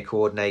the junior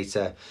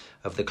coordinator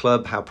of the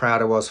club, how proud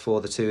I was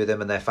for the two of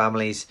them and their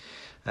families,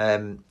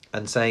 and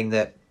saying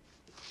that,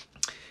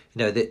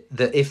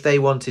 that if they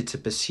wanted to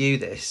pursue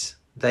this,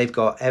 they've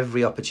got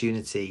every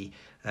opportunity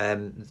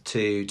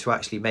to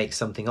actually make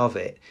something of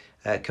it,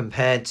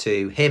 compared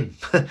to him.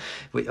 I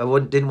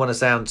didn't want to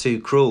sound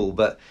too cruel,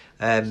 but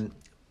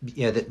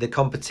the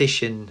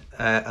competition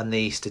and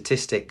the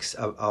statistics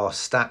are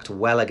stacked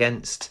well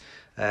against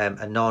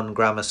a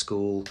non-grammar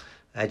school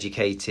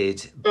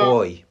educated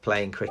boy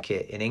playing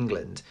cricket in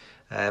England,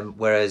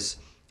 whereas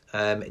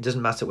It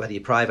doesn't matter whether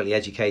you're privately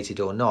educated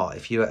or not.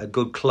 If you're at a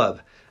good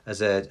club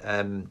as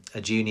a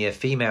junior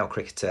female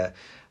cricketer,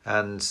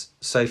 and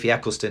Sophie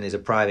Eccleston is a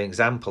prime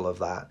example of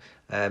that,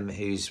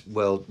 who's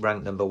world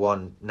ranked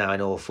 #1 now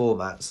in all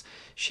formats.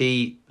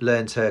 She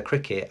learned her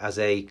cricket as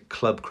a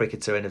club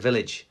cricketer in a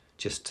village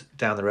just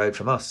down the road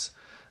from us.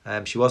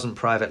 She wasn't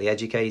privately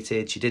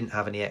educated. She didn't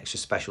have any extra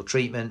special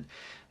treatment.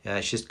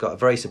 She's got a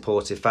very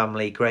supportive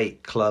family,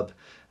 great club,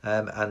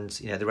 and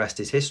the rest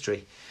is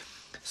history.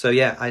 So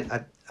yeah,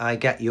 I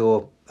get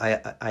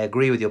I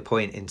agree with your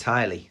point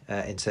entirely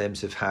in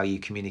terms of how you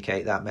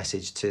communicate that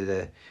message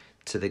to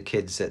the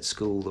kids at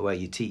school, the way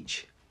you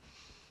teach.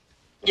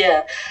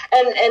 Yeah,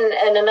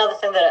 and another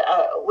thing that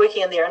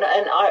working in there, and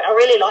I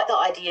really like the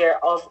idea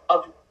of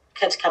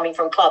kids coming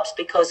from clubs,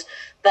 because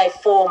they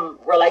form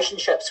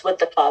relationships with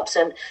the clubs.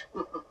 And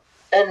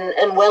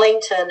in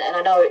Wellington, and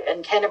I know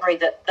in Canterbury,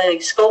 that the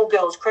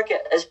schoolgirls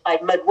cricket is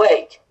played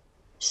midweek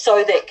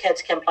so that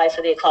kids can play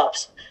for their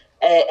clubs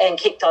and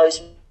keep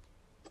those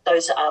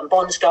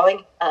bonds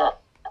going.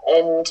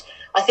 And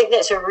I think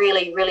that's a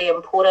really, really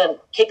important.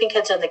 Keeping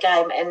kids in the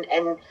game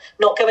and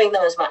not giving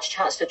them as much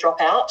chance to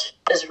drop out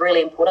is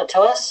really important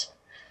to us.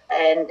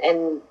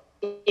 And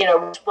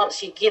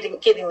once you're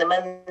getting them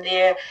in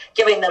there,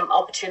 giving them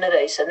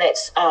opportunities. And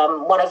that's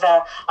one of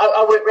our...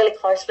 I work really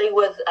closely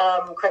with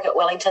Cricket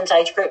Wellington's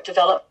age group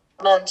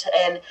development,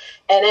 and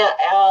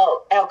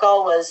our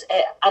goal is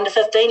at under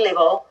 15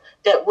 level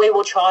that we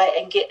will try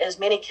and get as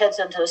many kids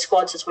into the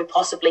squads as we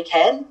possibly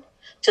can,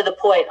 to the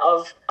point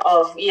of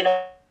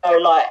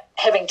like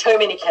having too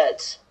many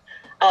kids.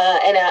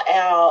 And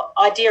our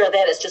idea of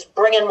that is just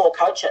bring in more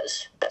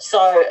coaches.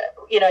 So,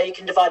 you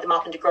can divide them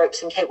up into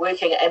groups and keep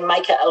working and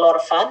make it a lot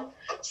of fun.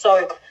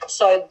 So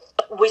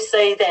we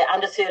see that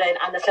under 13,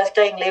 under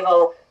 15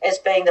 level as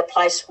being the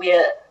place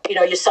where,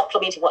 you're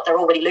supplementing what they're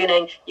already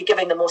learning, you're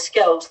giving them more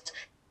skills,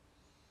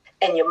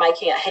 and you're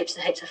making it heaps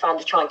and heaps of fun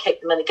to try and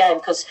keep them in the game.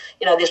 Because,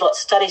 there's lots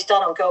of studies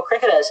done on girl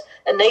cricketers.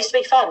 It needs to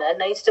be fun. It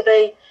needs to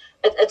be...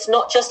 It's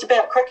not just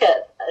about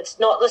cricket. It's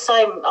not the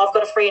same. I've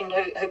got a friend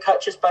who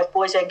coaches both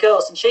boys and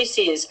girls, and she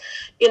says,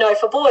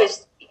 for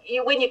boys,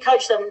 when you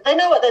coach them, they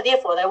know what they're there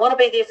for. They want to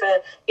be there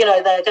for,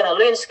 they're going to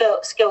learn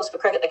skills for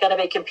cricket. They're going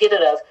to be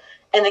competitive.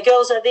 And the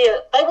girls are there.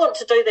 They want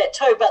to do that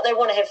too, but they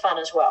want to have fun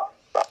as well.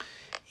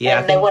 Yeah,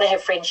 and they want to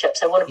have friendships.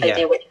 They want to be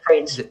there with their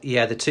friends.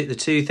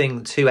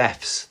 The two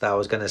Fs that I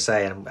was going to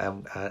say, and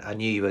I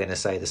knew you were going to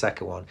say the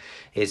second one,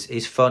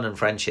 is fun and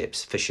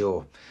friendships for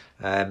sure.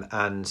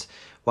 And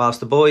whilst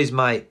the boys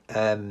might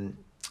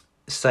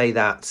say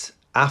that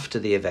after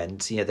the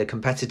event, the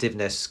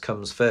competitiveness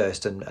comes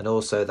first, and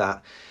also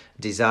that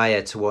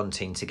desire to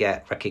wanting to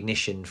get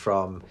recognition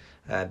from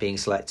being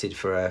selected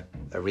for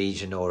a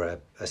region or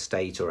a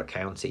state or a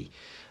county.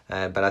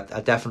 But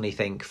I definitely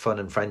think fun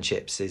and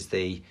friendships is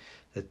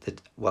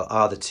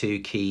are the two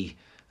key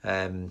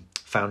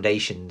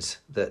foundations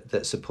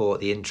that support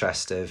the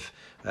interest of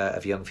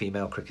young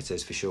female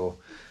cricketers for sure.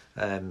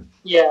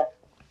 Yeah.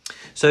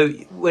 So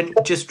when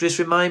just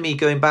remind me,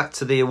 going back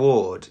to the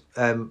award,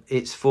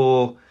 it's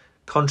for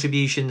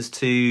contributions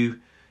to,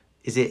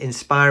 is it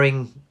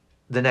inspiring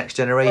the next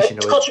generation?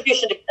 It's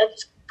contribution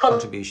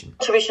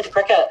to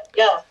cricket,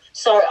 yeah.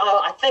 So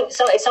I think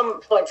so. At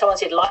some point, someone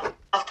said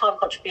lifetime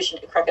contribution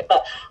to cricket,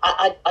 but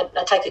I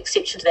take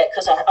exception to that,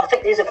 because I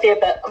think there's a fair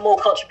bit more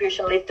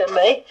contribution left in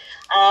me,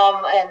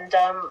 and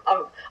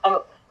I'm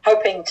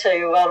hoping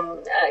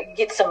to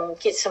get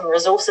some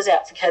resources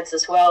out for kids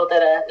as well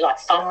that are like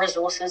fun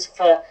resources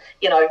for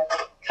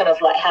kind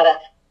of like how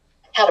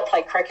to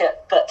play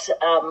cricket, but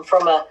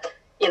from a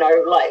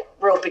like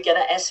real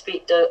beginner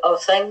aspect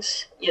of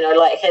things.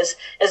 Like as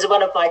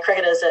one of my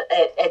cricketers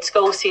at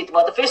school said,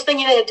 well, the first thing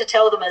you need to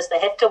tell them is they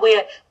have to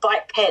wear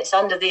bike pants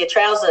under their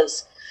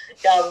trousers,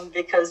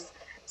 because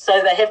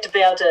so they have to be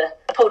able to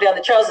pull down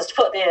the trousers to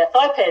put their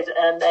thigh pad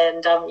in,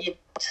 and you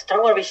just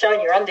don't want to be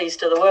showing your undies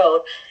to the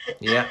world.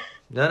 Yeah.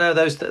 No,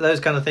 those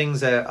kind of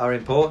things are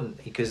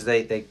important, because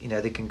they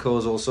can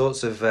cause all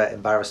sorts of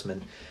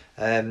embarrassment.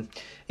 Well,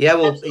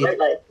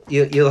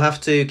 you'll have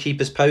to keep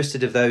us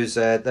posted of those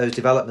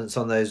developments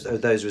on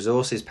those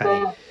resources,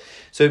 Penny.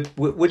 So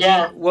what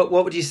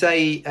would you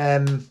say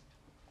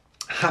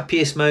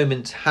happiest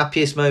moment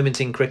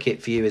in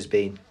cricket for you has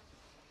been?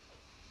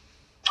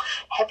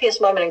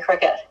 Happiest moment in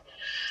cricket.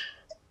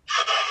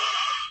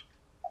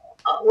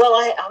 Well,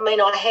 I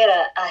had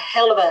a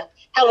hell of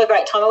a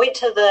great time. I went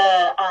to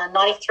the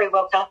 '93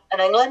 World Cup in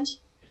England,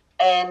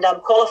 and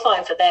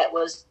qualifying for that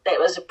was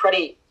a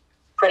pretty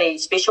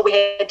special. We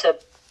had to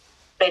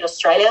beat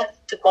Australia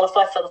to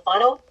qualify for the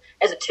final.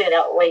 As it turned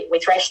out, we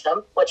thrashed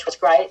them, which was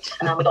great.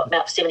 We got them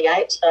out for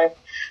 78.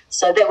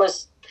 So that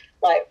was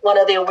like one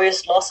of their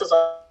worst losses,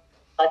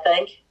 I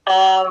think.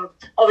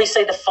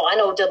 Obviously, the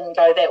final didn't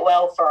go that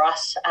well for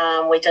us.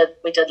 We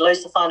did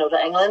lose the final to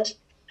England,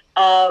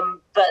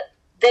 but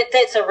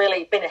that's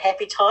really been a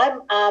happy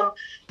time.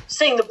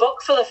 Seeing the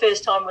book for the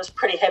first time was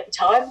pretty happy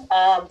time,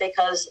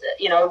 because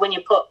when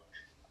you put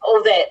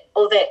all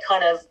that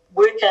kind of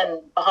work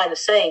in behind the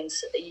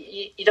scenes,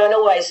 you don't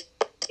always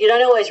you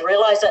don't always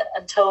realise it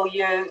until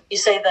you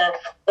see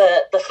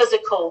the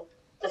physical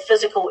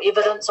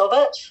evidence of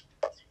it.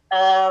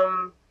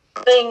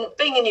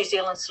 Being a New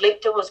Zealand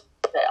selector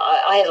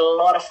I had a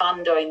lot of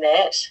fun doing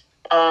that.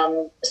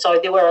 So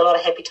there were a lot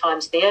of happy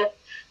times there.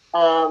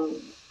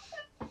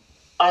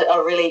 I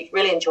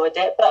really enjoyed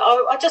that, but I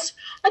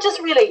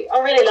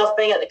really love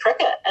being at the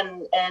cricket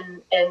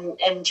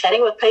and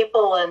chatting with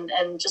people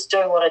and just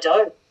doing what I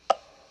do.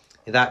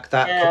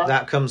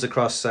 That comes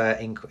across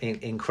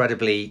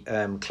incredibly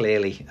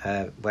clearly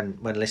when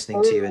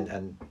listening to you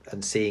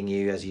and seeing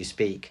you as you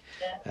speak.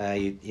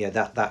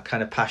 That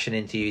kind of passion,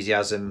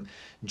 enthusiasm,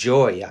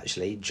 joy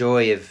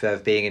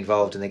of being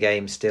involved in the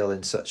game still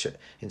in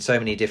so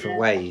many different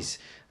ways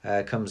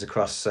comes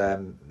across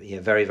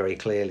very, very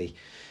clearly.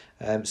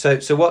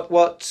 So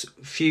what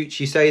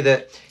future? You say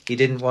that you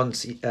didn't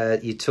want.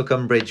 You took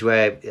umbrage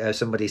where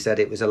somebody said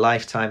it was a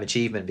lifetime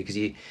achievement because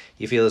you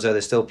feel as though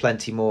there's still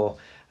plenty more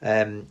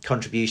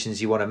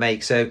contributions you want to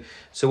make. So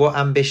what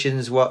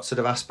ambitions, what sort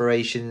of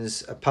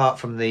aspirations, apart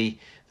from the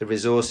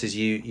resources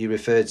you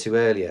referred to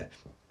earlier,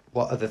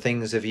 what other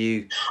things have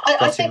you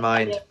got in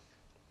mind?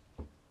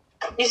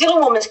 New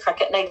Zealand women's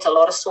cricket needs a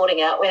lot of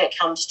sorting out when it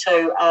comes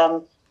to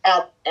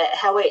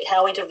how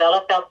we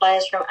develop our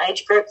players from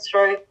age group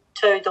through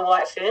to the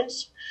White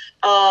Ferns.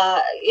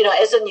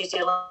 As a New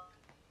Zealand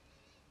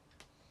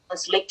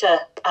selector,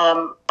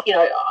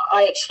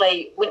 I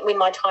actually, when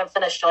my time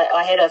finished,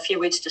 I had a few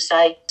words to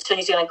say to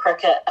New Zealand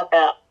cricket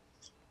about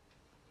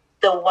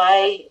the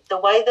way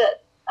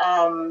that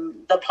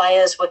the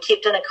players were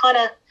kept in a kind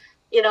of,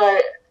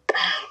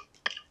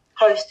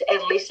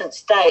 post-adolescent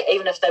state,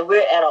 even if they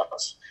were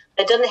adults.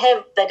 They didn't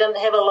have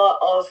a lot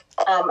of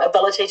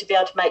ability to be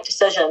able to make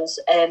decisions,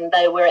 and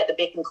they were at the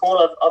beck and call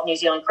of New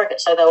Zealand cricket.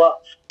 So they were,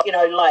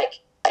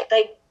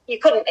 you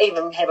couldn't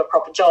even have a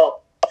proper job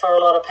for a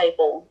lot of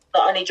people.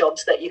 The only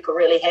jobs that you could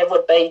really have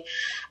would be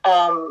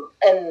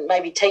in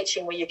maybe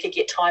teaching, where you could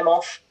get time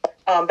off.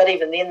 But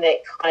even then,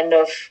 that kind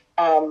of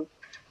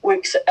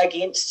works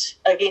against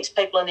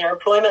people in their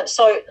employment.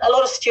 So a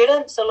lot of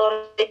students, a lot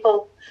of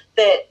people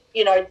that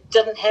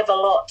didn't have a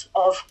lot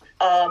of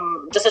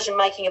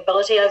decision-making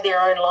ability over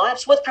their own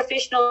lives. With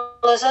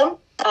professionalism,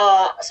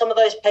 some of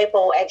those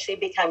people actually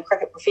became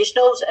cricket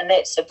professionals, and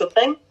that's a good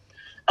thing.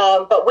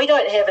 But we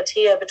don't have a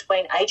tier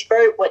between age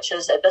group, which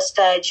is at this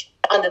stage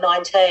under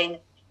 19,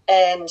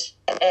 and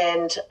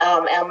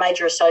our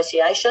major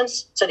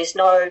associations. So there's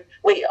no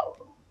we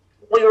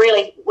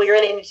really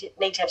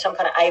need to have some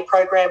kind of A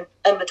program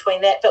in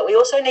between that, but we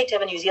also need to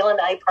have a New Zealand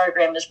A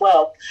program as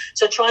well.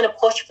 So trying to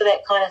push for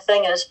that kind of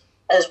thing is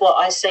what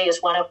I see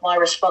as one of my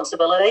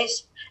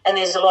responsibilities. And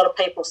there's a lot of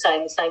people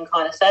saying the same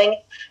kind of thing.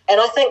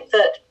 And I think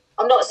that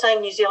I'm not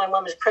saying New Zealand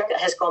women's cricket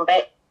has gone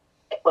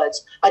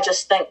backwards. I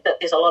just think that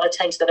there's a lot of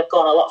teams that have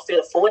gone a lot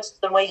further forwards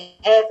than we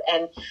have,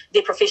 and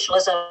their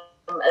professionalism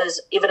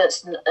is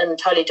evidenced in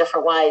totally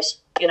different ways.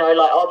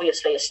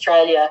 Obviously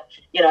Australia,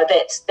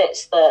 that's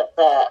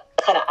the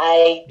kind of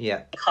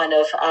kind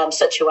of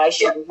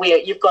situation where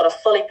you've got a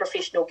fully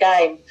professional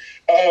game,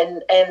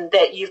 and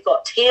that you've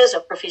got tiers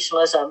of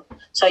professionalism.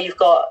 So you've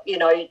got your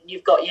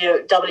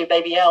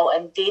WBBL,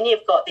 and then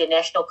you've got their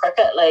National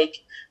Cricket League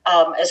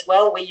as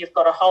well, where you've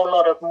got a whole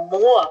lot of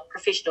more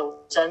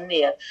professionals in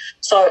there.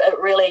 So it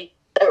really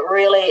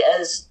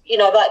is,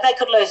 they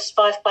could lose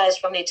 5 players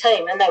from their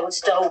team and they would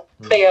still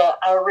be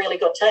a really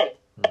good team.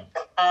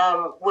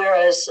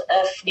 Whereas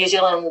if New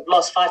Zealand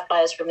lost 5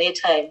 players from their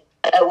team,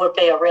 it would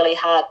be a really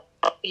hard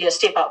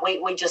step up. We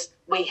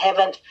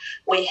haven't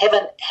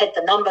had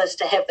the numbers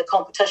to have the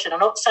competition. I'm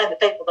not saying the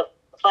people that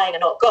are playing are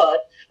not good,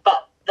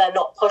 but they're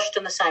not pushed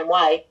in the same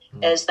way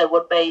as they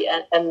would be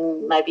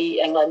in maybe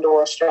England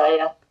or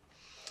Australia.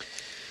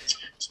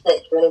 So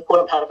that's a really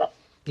important part of it.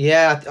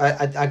 Yeah,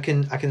 I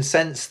can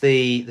sense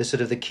the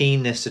sort of the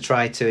keenness to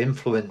try to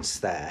influence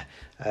there,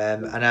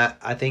 and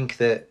I think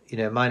that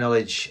my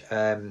knowledge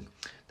that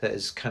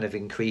is kind of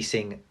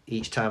increasing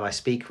each time I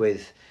speak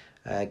with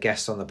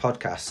guests on the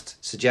podcast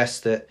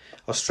suggests that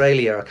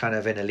Australia are kind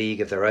of in a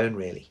league of their own,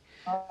 really,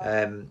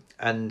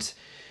 and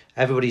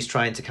everybody's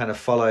trying to kind of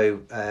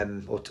follow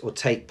or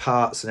take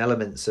parts and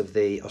elements of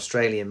the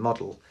Australian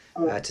model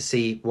to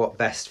see what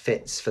best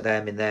fits for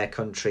them in their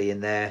country,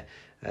 in their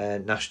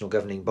national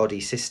governing body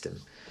system.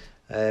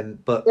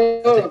 But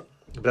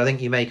I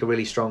think you make a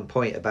really strong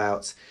point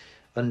about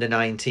under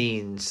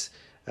 19s,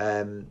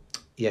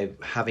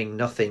 having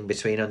nothing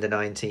between under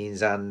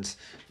 19s and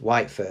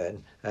White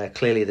Fern.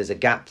 Clearly there's a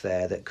gap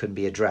there that could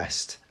be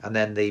addressed. And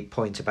then the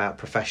point about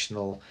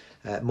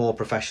more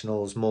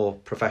professionals, more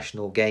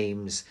professional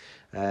games,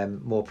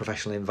 more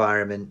professional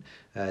environment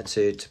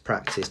to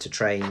practice, to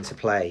train, to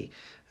play.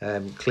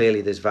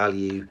 Clearly there's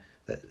value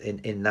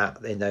in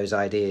those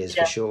ideas,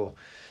 for sure.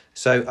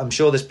 So I'm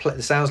sure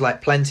there sounds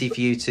like plenty for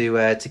you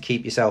to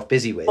keep yourself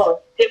busy with. Oh,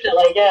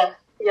 definitely,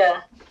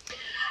 yeah.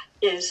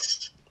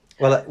 Yes.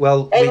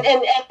 Well, and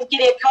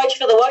getting a coach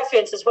for the White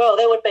Ferns as well.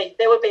 That would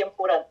be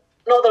important.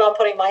 not that I'm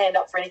putting my hand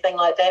up for anything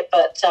like that,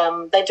 but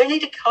they do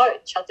need a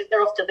coach. I think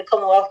they're off to the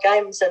Commonwealth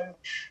Games in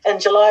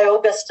July,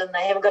 August, and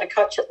they haven't got a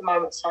coach at the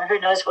moment. So who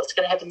knows what's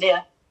going to happen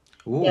there?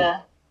 Ooh,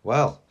 yeah.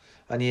 Well,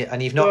 and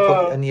you've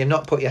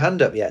not put your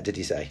hand up yet, did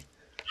you say?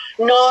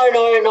 No.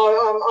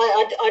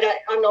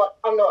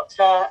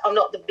 I'm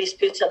not the best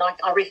person.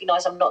 I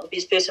recognise I'm not the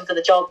best person for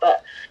the job,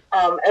 but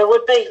it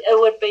would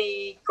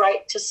be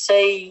great to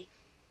see,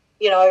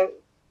 a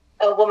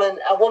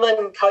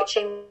woman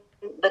coaching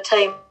the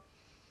team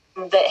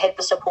that had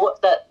the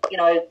support that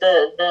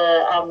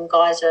the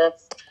guys have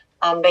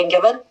been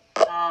given.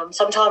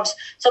 Sometimes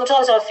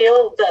I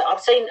feel that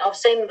I've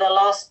seen the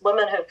last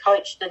women who've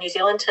coached the New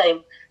Zealand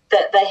team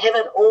that they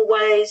haven't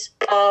always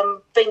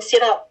been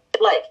set up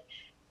like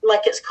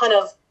it's kind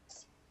of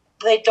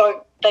they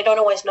don't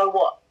always know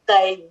what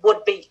they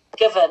would be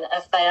given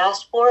if they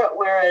asked for it,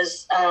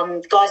 whereas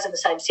guys in the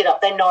same setup,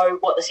 they know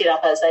what the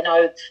setup is. They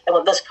know they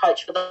want this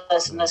coach for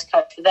this and this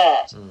coach for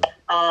that.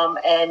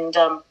 And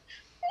I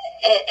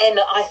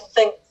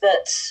think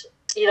that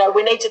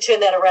we need to turn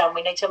that around.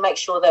 We need to make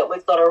sure that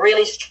we've got a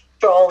really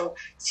strong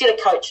set of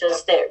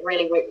coaches that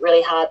really work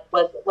really hard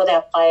with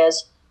our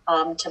players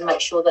to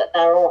make sure that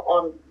they're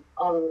all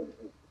on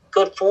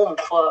good form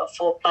for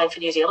playing for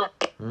New Zealand.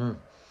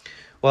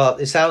 Well,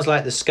 it sounds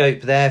like the scope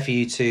there for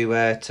you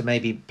to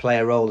maybe play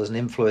a role as an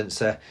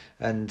influencer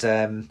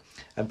and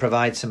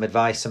provide some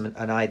advice and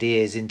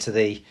ideas into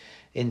the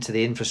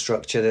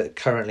infrastructure that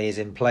currently is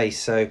in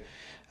place. So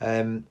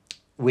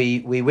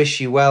we wish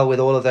you well with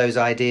all of those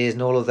ideas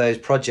and all of those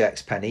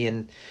projects, Penny,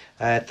 and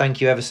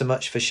thank you ever so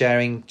much for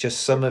sharing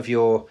just some of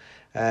your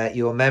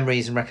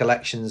memories and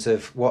recollections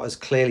of what has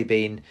clearly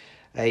been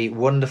a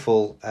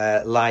wonderful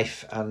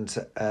life and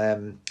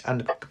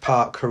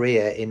part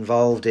career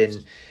involved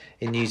in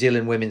New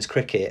Zealand women's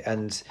cricket,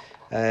 and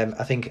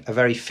I think a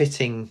very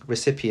fitting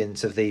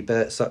recipient of the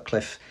Bert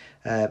Sutcliffe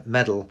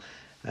medal.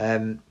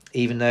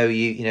 Even though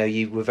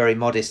you were very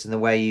modest in the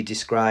way you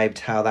described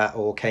how that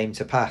all came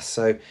to pass.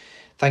 So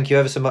thank you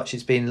ever so much.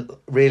 It's been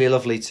really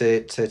lovely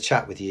to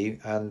chat with you,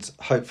 and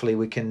hopefully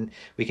we can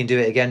do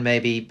it again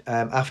maybe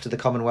after the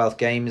Commonwealth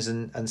Games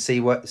and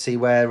see where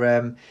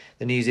the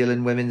New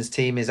Zealand women's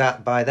team is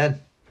at by then.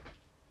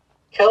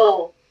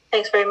 Cool.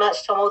 Thanks very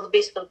much, Tom. All the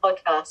best for the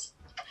podcast.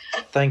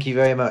 Thank you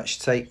very much.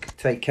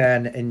 Take care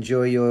and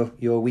enjoy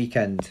your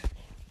weekend.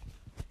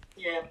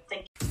 Yeah,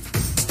 thank you.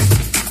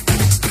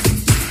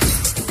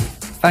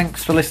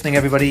 Thanks for listening,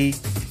 everybody.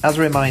 As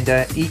a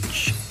reminder,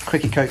 each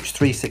Cricket Coach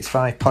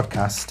 365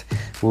 podcast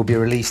will be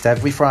released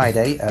every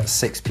Friday at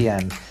 6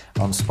 p.m.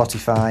 on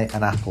Spotify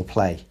and Apple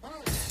Play.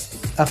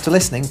 After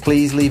listening,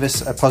 please leave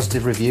us a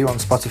positive review on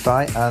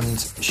Spotify and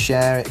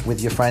share it with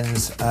your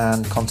friends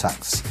and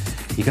contacts.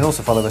 You can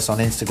also follow us on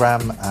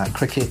Instagram at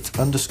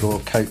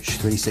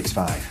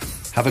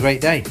cricket_coach365. Have a great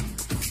day.